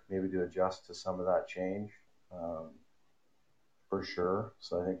easier maybe to adjust to some of that change, for sure.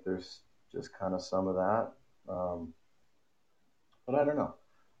 So I think there's just kind of some of that, but I don't know.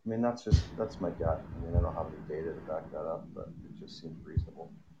 I mean, that's my gut. I mean, I don't have any data to back that up, but it just seems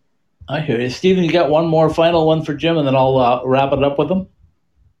reasonable. I hear you. Stephen, you got one more final one for Jim, and then I'll wrap it up with him.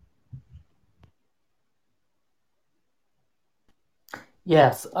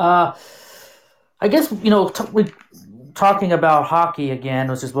 Yes. I guess, talking about hockey again,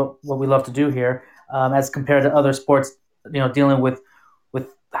 which is what we love to do here, as compared to other sports, dealing with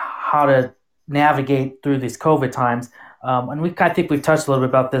how to navigate through these COVID times. And I think we've touched a little bit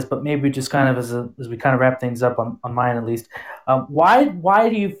about this, but maybe just kind of as we kind of wrap things up on mine at least. Why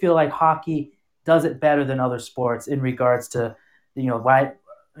do you feel like hockey does it better than other sports in regards to why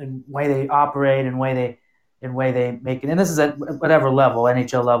and way they operate and way they make it? And this is at whatever level,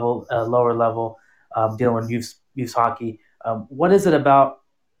 NHL level, lower level, dealing with youth hockey. What is it about?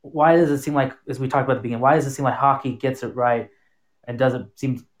 Why does it seem like, as we talked about at the beginning, why does it seem like hockey gets it right and doesn't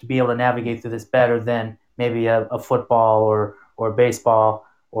seem to be able to navigate through this better than maybe a football or baseball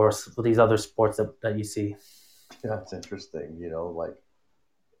or these other sports that you see? Yeah, it's interesting. Like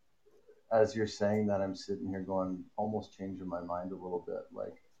as you're saying that, I'm sitting here going, almost changing my mind a little bit.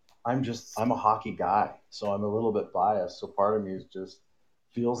 Like I'm a hockey guy, so I'm a little bit biased. So part of me is just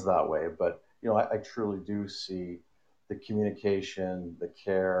feels that way. But I truly do see the communication, the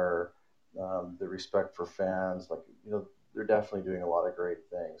care, the respect for fans. Like they're definitely doing a lot of great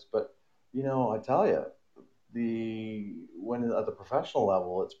things. But I tell you, when at the professional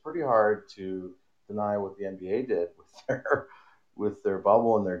level, it's pretty hard to deny what the NBA did with their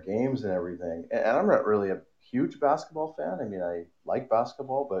bubble and their games and everything. And I'm not really a huge basketball fan. I mean, I like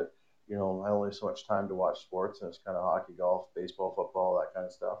basketball, but I only have so much time to watch sports, and it's kind of hockey, golf, baseball, football, that kind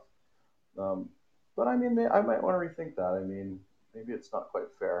of stuff. But I mean, I might want to rethink that. I mean, maybe it's not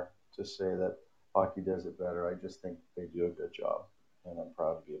quite fair to say that hockey does it better. I just think they do a good job, and I'm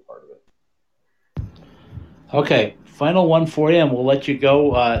proud to be a part of it. Okay, final one for you, and we'll let you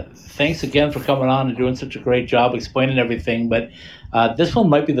go. Thanks again for coming on and doing such a great job explaining everything. But this one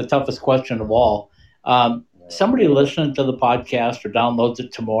might be the toughest question of all. Somebody listening to the podcast or downloads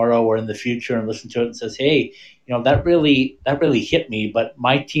it tomorrow or in the future and listens to it and says, "Hey, that really hit me, but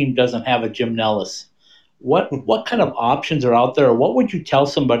my team doesn't have a Jim Nellis." What kind of options are out there? Or what would you tell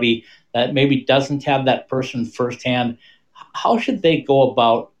somebody that maybe doesn't have that person firsthand? How should they go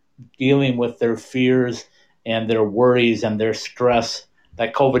about dealing with their fears and their worries and their stress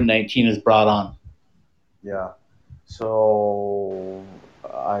that COVID-19 has brought on? Yeah. So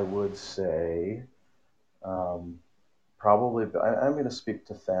I would say probably I'm going to speak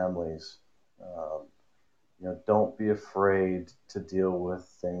to families. Don't be afraid to deal with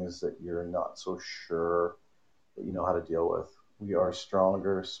things that you're not so sure that you know how to deal with. We are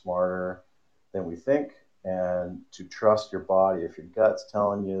stronger, smarter than we think, and to trust your body. If your gut's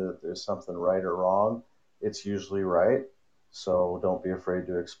telling you that there's something right or wrong, it's usually right. So don't be afraid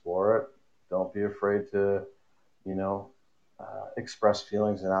to explore it. Don't be afraid to, express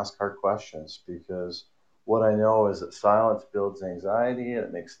feelings and ask hard questions, because what I know is that silence builds anxiety and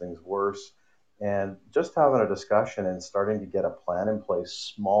it makes things worse. And just having a discussion and starting to get a plan in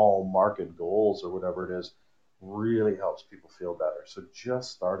place, small market goals or whatever it is, really helps people feel better. So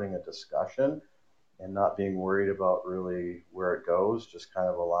just starting a discussion and not being worried about really where it goes, just kind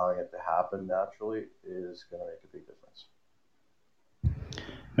of allowing it to happen naturally, is going to make a big difference.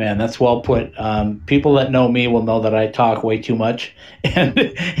 Man, that's well put. People that know me will know that I talk way too much, and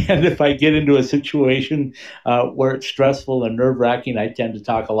if I get into a situation where it's stressful and nerve wracking, I tend to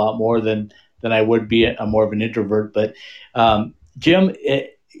talk a lot more than I would be. I'm more of an introvert. But Jim,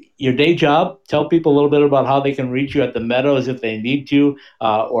 your day job, tell people a little bit about how they can reach you at the Meadows if they need to,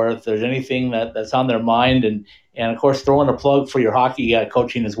 or if there's anything that's on their mind, and of course throw in a plug for your hockey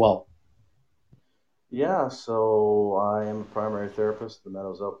coaching as well. Yeah, so I am a primary therapist at the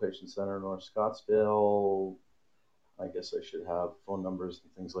Meadows Outpatient Center in North Scottsdale. I guess I should have phone numbers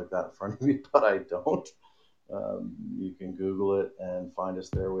and things like that in front of me, but I don't. You can Google it and find us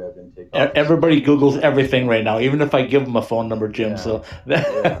there. We have intake. Everybody Googles everything right now, even if I give them a phone number, Jim.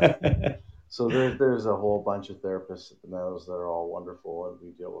 Yeah. So there's a whole bunch of therapists at the Meadows that are all wonderful, and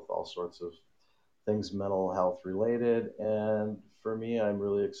we deal with all sorts of things mental health related. And for me, I'm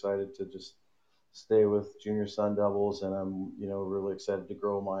really excited to just stay with Junior Sun Devils, and I'm really excited to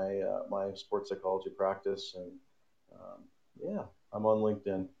grow my sports psychology practice. And I'm on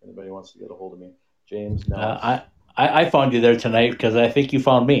LinkedIn. Anybody wants to get a hold of me, James Nellis. I found you there tonight because I think you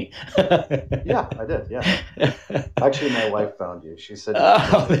found me. Yeah, I did. Yeah, actually, my wife found you. She said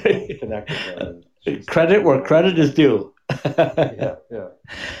you connected them. Credit where credit is due. Yeah.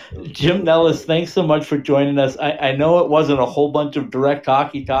 Jim Nellis, thanks so much for joining us. I know it wasn't a whole bunch of direct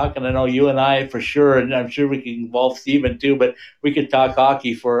hockey talk, and I know you and I for sure, and I'm sure we can involve Steven too, but we could talk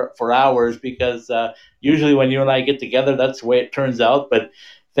hockey for hours, because usually when you and I get together, that's the way it turns out. But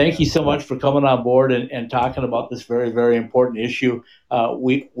thank you so much for coming on board and talking about this very, very important issue.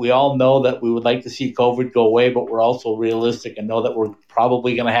 We all know that we would like to see COVID go away, but we're also realistic and know that we're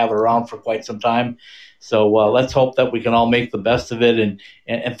probably going to have it around for quite some time. So let's hope that we can all make the best of it.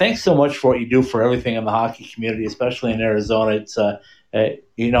 And thanks so much for what you do for everything in the hockey community, especially in Arizona.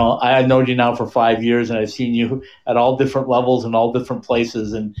 I've known you now for 5 years, and I've seen you at all different levels and all different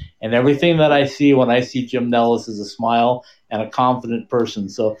places, and everything that I see when I see Jim Nellis is a smile and a confident person.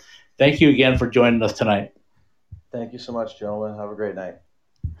 So thank you again for joining us tonight. Thank you so much, gentlemen. Have a great night.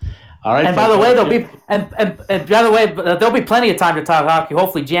 All right. And by the way, there'll be plenty of time to talk hockey.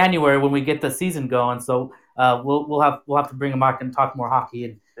 Hopefully, January when we get the season going. So we'll have to bring him back and talk more hockey.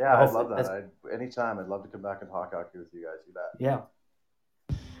 And yeah, I'd love that. Anytime, I'd love to come back and talk hockey with you guys. You bet. Yeah.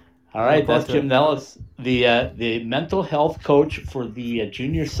 All right, that's Jim Nellis, the mental health coach for the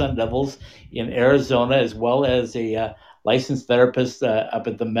Junior Sun Devils in Arizona, as well as a licensed therapist up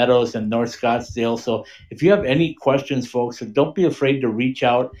at the Meadows in North Scottsdale. So if you have any questions, folks, don't be afraid to reach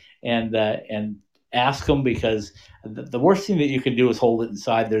out and ask them, because the worst thing that you can do is hold it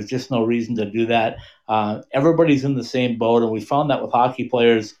inside. There's just no reason to do that. Everybody's in the same boat, and we found that with hockey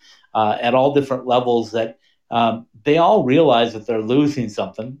players at all different levels, that they all realize that they're losing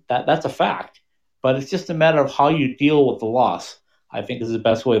something. That's a fact. But it's just a matter of how you deal with the loss, I think, is the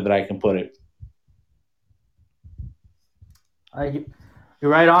best way that I can put it.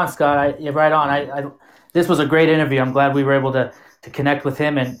 You're right on, Scott. You're right on. This was a great interview. I'm glad we were able to connect with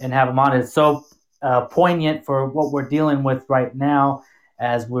him and have him on. It's so poignant for what we're dealing with right now,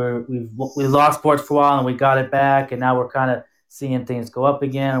 as we lost sports for a while and we got it back, and now we're kind of seeing things go up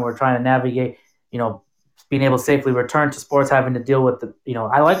again, and we're trying to navigate, being able to safely return to sports, having to deal with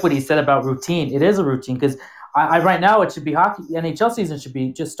I like what he said about routine. It is a routine, because I right now it should be hockey. NHL season should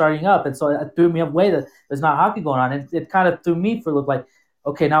be just starting up, and so it threw me away that there's not hockey going on. It kind of threw me for a look like,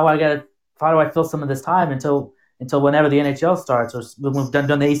 okay, now how do I fill some of this time until whenever the NHL starts, or when we've done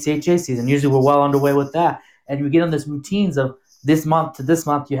the ACHA season. Usually we're well underway with that, and you get on this routines of this month to this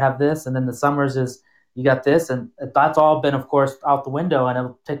month you have this, and then the summers is you got this, and that's all been, of course, out the window, and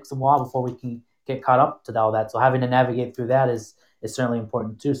it'll take some while before we can get caught up to all that. So having to navigate through that is certainly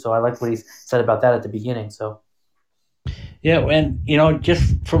important too. So I like what he said about that at the beginning. So yeah, and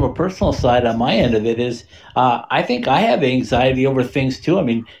just from a personal side on my end of it is, I think I have anxiety over things too. I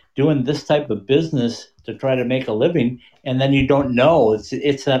mean, doing this type of business to try to make a living, and then you don't know.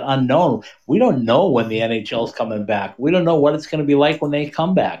 It's that unknown. We don't know when the NHL is coming back. We don't know what it's going to be like when they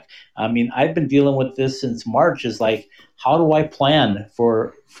come back. I mean, I've been dealing with this since March. Is like, how do I plan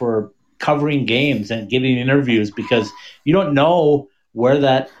for covering games and giving interviews, because you don't know where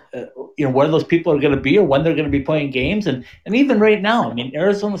that where those people are going to be or when they're going to be playing games. And even right now, I mean,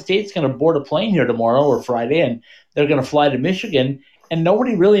 Arizona State's going to board a plane here tomorrow or Friday, and they're going to fly to Michigan, and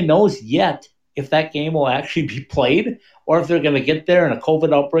nobody really knows yet if that game will actually be played, or if they're going to get there and a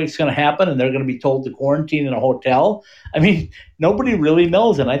COVID outbreak is going to happen and they're going to be told to quarantine in a hotel. I mean, nobody really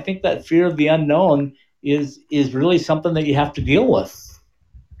knows, and I think that fear of the unknown is really something that you have to deal with.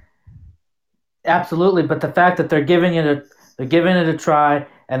 Absolutely, but the fact that they're giving it a try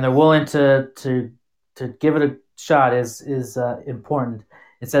and they're willing to give it a shot is important.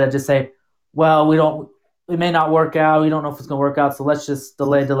 Instead of just say, well, it may not work out. We don't know if it's going to work out, so let's just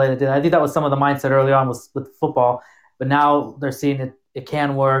delay. I think that was some of the mindset early on with football, but now they're seeing it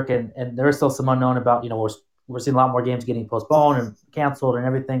can work, and there is still some unknown about, we're seeing a lot more games getting postponed and canceled and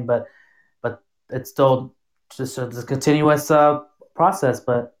everything, but it's still just a continuous process.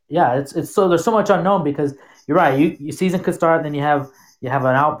 But yeah, it's so there's so much unknown, because you're right. Your season could start, and then you have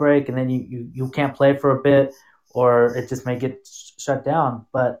an outbreak, and then you can't play for a bit, or it just may get shut down.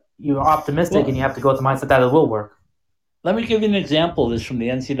 But you're optimistic, and you have to go with the mindset that it will work. Let me give you an example of this from the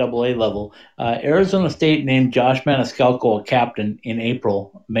NCAA level. Arizona State named Josh Maniscalco a captain in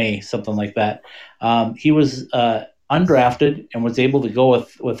May, something like that. He was undrafted and was able to go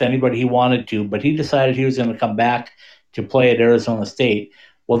with anybody he wanted to, but he decided he was going to come back to play at Arizona State.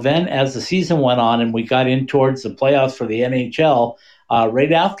 Well, then as the season went on and we got in towards the playoffs for the NHL,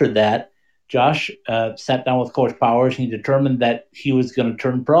 right after that, Josh sat down with Coach Powers, and he determined that he was going to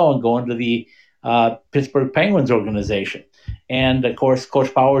turn pro and go into the Pittsburgh Penguins organization. And, of course,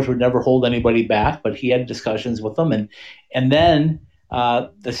 Coach Powers would never hold anybody back, but he had discussions with them. And then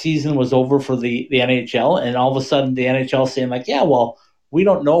the season was over for the NHL, and all of a sudden the NHL saying, like, yeah, well, we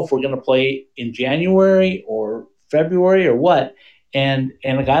don't know if we're going to play in January or February or what. And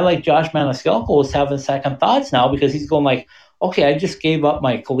a guy like Josh Maniscalco is having second thoughts now, because he's going like, okay, I just gave up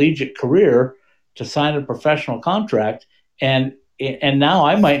my collegiate career to sign a professional contract, and now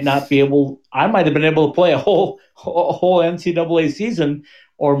I might have been able to play a whole NCAA season,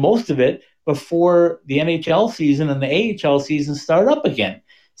 or most of it, before the NHL season and the AHL season start up again.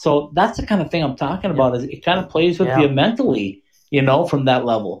 So that's the kind of thing I'm talking about. Is it kind of plays with you mentally, from that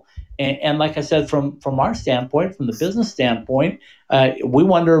level. And like I said, from our standpoint, from the business standpoint, we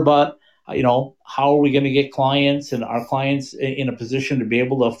wonder about how are we going to get clients and our clients in a position to be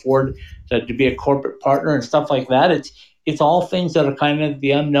able to afford to be a corporate partner and stuff like that. It's all things that are kind of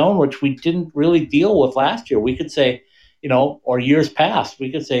the unknown, which we didn't really deal with last year. We could say, or years past,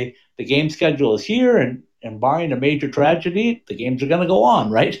 we could say the game schedule is here, and barring a major tragedy, the games are going to go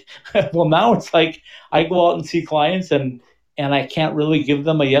on, right? Well, now it's like I go out and see clients, and I can't really give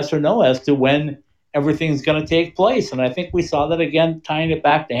them a yes or no as to when everything's going to take place. And I think we saw that again, tying it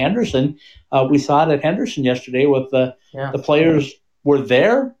back to Henderson. We saw it at Henderson yesterday with the players were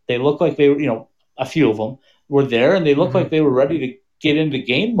there. They looked like they were, a few of them were there, and they looked like they were ready to get into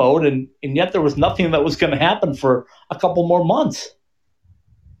game mode, and yet there was nothing that was going to happen for a couple more months.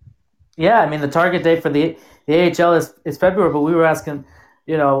 Yeah, I mean, the target date for the AHL is February, but we were asking,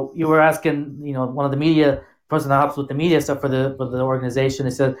 you were asking, one of the media person that helps with the media stuff for the organization.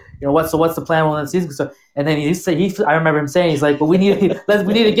 He said, what's the plan when the season starts? And then I remember him saying, he's like, but we need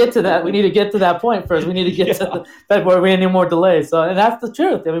to get to that. We need to get to that point first. We need to get to February. We need more delays. So, and that's the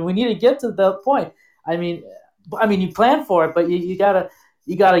truth. I mean, we need to get to the point. I mean, you plan for it, but you gotta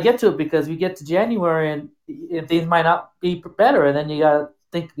get to it, because we get to January and things might not be better, and then you gotta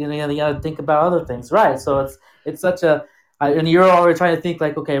think, you gotta think about other things, right? So it's such a, and you're already trying to think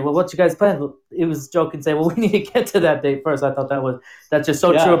like, okay, well, what's you guys plan? It was joking, say, well, we need to get to that date first. I thought that's just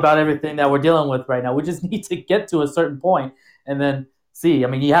so true about everything that we're dealing with right now. We just need to get to a certain point and then see. I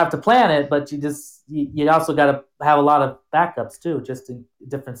mean, you have to plan it, but you also got to have a lot of backups too, just in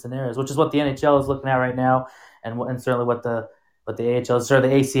different scenarios, which is what the NHL is looking at right now, and certainly what the AHL is. Sure, the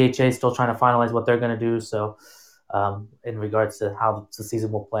ACHA is still trying to finalize what they're going to do. So, in regards to how the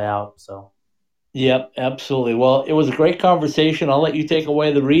season will play out, so. Yep, absolutely. Well, it was a great conversation. I'll let you take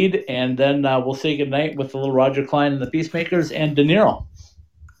away the read, and then we'll say goodnight with the little Roger Klein and the Peacemakers and De Niro.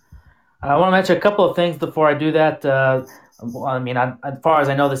 I want to mention a couple of things before I do that. I mean, as far as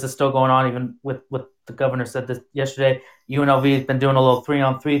I know, this is still going on, even with the governor said this yesterday. UNLV has been doing a little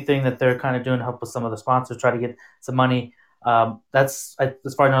 3-on-3 thing that they're kind of doing to help with some of the sponsors, try to get some money. That's,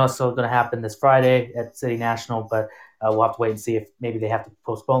 as far as I know, still going to happen this Friday at City National, but we'll have to wait and see if maybe they have to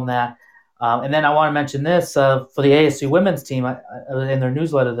postpone that. And then I want to mention this for the ASU women's team in their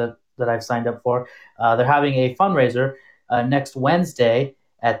newsletter that I've signed up for. They're having a fundraiser next Wednesday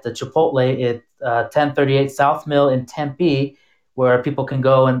at the Chipotle at 1038 South Mill in Tempe, where people can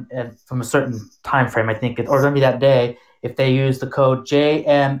go and from a certain time frame, I think, or maybe that day, if they use the code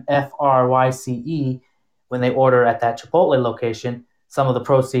JMFRYCE when they order at that Chipotle location, some of the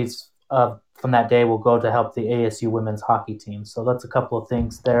proceeds from that day will go to help the ASU women's hockey team. So that's a couple of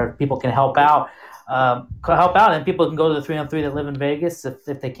things there. People can help out, and people can go to the 3-on-3 that live in Vegas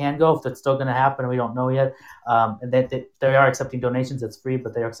if they can go, if that's still going to happen. We don't know yet. And they are accepting donations. It's free,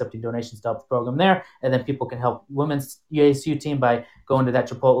 but they are accepting donations to help the program there. And then people can help women's ASU team by going to that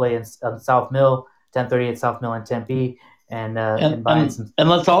Chipotle in South Mill, 1038 South Mill in Tempe, and buying some. And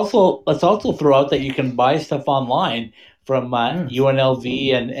let's also throw out that you can buy stuff online from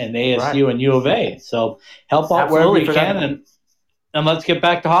UNLV and ASU and U of A. So help out wherever you can, and let's get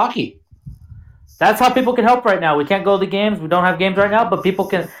back to hockey. That's how people can help right now. We can't go to the games. We don't have games right now, but people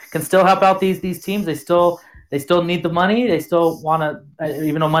can still help out these teams. They still need the money. They still want to,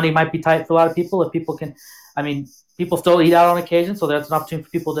 even though money might be tight for a lot of people, if people can, I mean, people still eat out on occasion, so that's an opportunity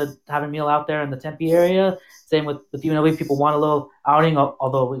for people to have a meal out there in the Tempe area. Same with UNLV, people want a little outing,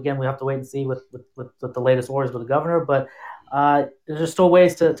 although, again, we have to wait and see with the latest orders with the governor. But there's still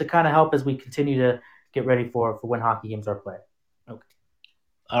ways to kind of help as we continue to get ready for when hockey games are played. Okay.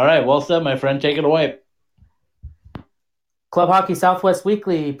 All right, well said, my friend. Take it away. Club Hockey Southwest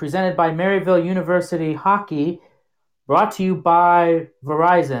Weekly, presented by Maryville University Hockey, brought to you by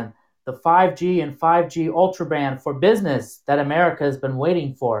Verizon, the 5G and 5G Ultra Band for business that America has been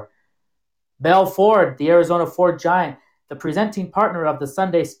waiting for. Bell Ford, the Arizona Ford Giant, the presenting partner of the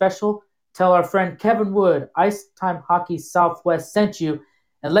Sunday Special. Tell our friend Kevin Wood, Ice Time Hockey Southwest sent you,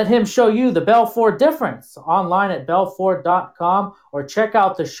 and let him show you the Bell Ford difference. Online at bellford.com, or check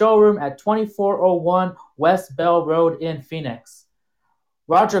out the showroom at 2401 West Bell Road in Phoenix.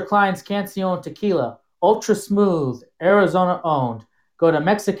 Roger Klein's Cancion Tequila, ultra smooth, Arizona owned. Go to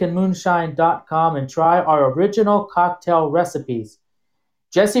MexicanMoonshine.com and try our original cocktail recipes.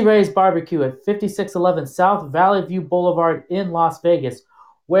 Jesse Ray's Barbecue at 5611 South Valley View Boulevard in Las Vegas,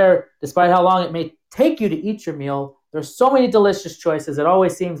 where, despite how long it may take you to eat your meal, there's so many delicious choices. It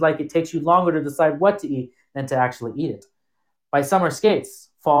always seems like it takes you longer to decide what to eat than to actually eat it. By Summer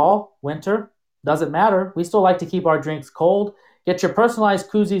Skates, fall, winter, doesn't matter. We still like to keep our drinks cold. Get your personalized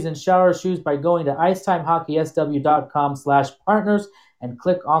koozies and shower shoes by going to IcetimeHockeySW.com/partners and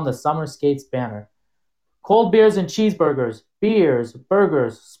click on the Summer Skates banner. Cold beers and cheeseburgers, beers,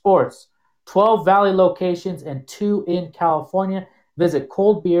 burgers, sports. 12 Valley locations and 2 in California. Visit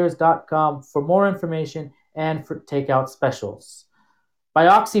coldbeers.com for more information and for takeout specials. By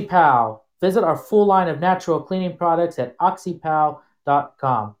OxyPow. Visit our full line of natural cleaning products at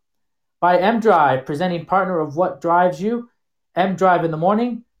oxypow.com. By M-Drive, presenting partner of What Drives You. M-Drive in the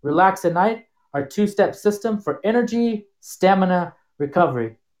morning, relax at night, our 2-step system for energy, stamina,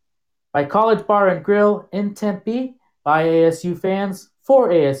 recovery. By College Bar and Grill in Tempe, by ASU fans, for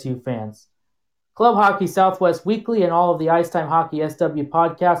ASU fans. Club Hockey Southwest Weekly and all of the Icetime Hockey SW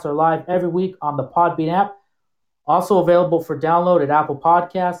podcasts are live every week on the Podbean app. Also available for download at Apple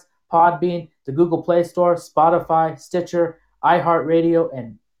Podcasts, Podbean, the Google Play Store, Spotify, Stitcher, iHeartRadio,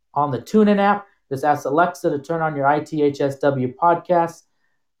 and on the TuneIn app. Just ask Alexa to turn on your ITHSW podcast.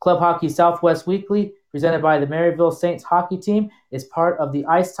 Club Hockey Southwest Weekly, presented by the Maryville Saints hockey team, is part of the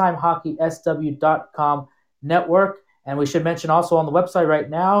IcetimeHockeySW.com network. And we should mention also on the website right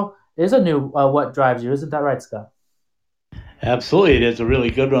now is a new What Drives You. Isn't that right, Scott? Absolutely. It is a really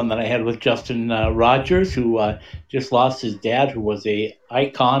good one that I had with Justin Rogers, who just lost his dad, who was a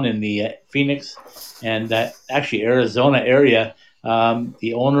icon in the Phoenix and actually Arizona area.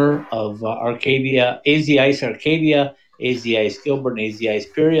 The owner of Arcadia, AZ Ice Arcadia, AZ Ice Gilbert, and AZ Ice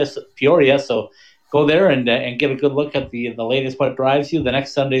Peoria. So go there and get a good look at the latest What Drives You. The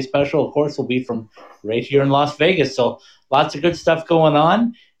next Sunday special, of course, will be from right here in Las Vegas. So lots of good stuff going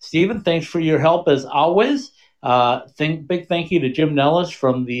on. Stephen, thanks for your help as always. Big thank you to Jim Nellis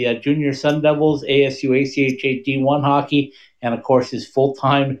from the Junior Sun Devils, ASU ACHA D1 hockey, and of course his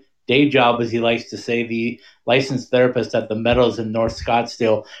full-time day job, as he likes to say, the licensed therapist at the Meadows in North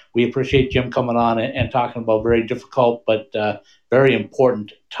Scottsdale. We appreciate Jim coming on and talking about very difficult but very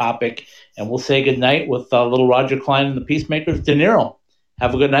important topic. And we'll say goodnight with little Roger Klein and the Peacemakers. De Niro.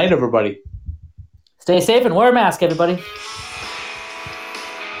 Have a good night, everybody. Stay safe and wear a mask, everybody.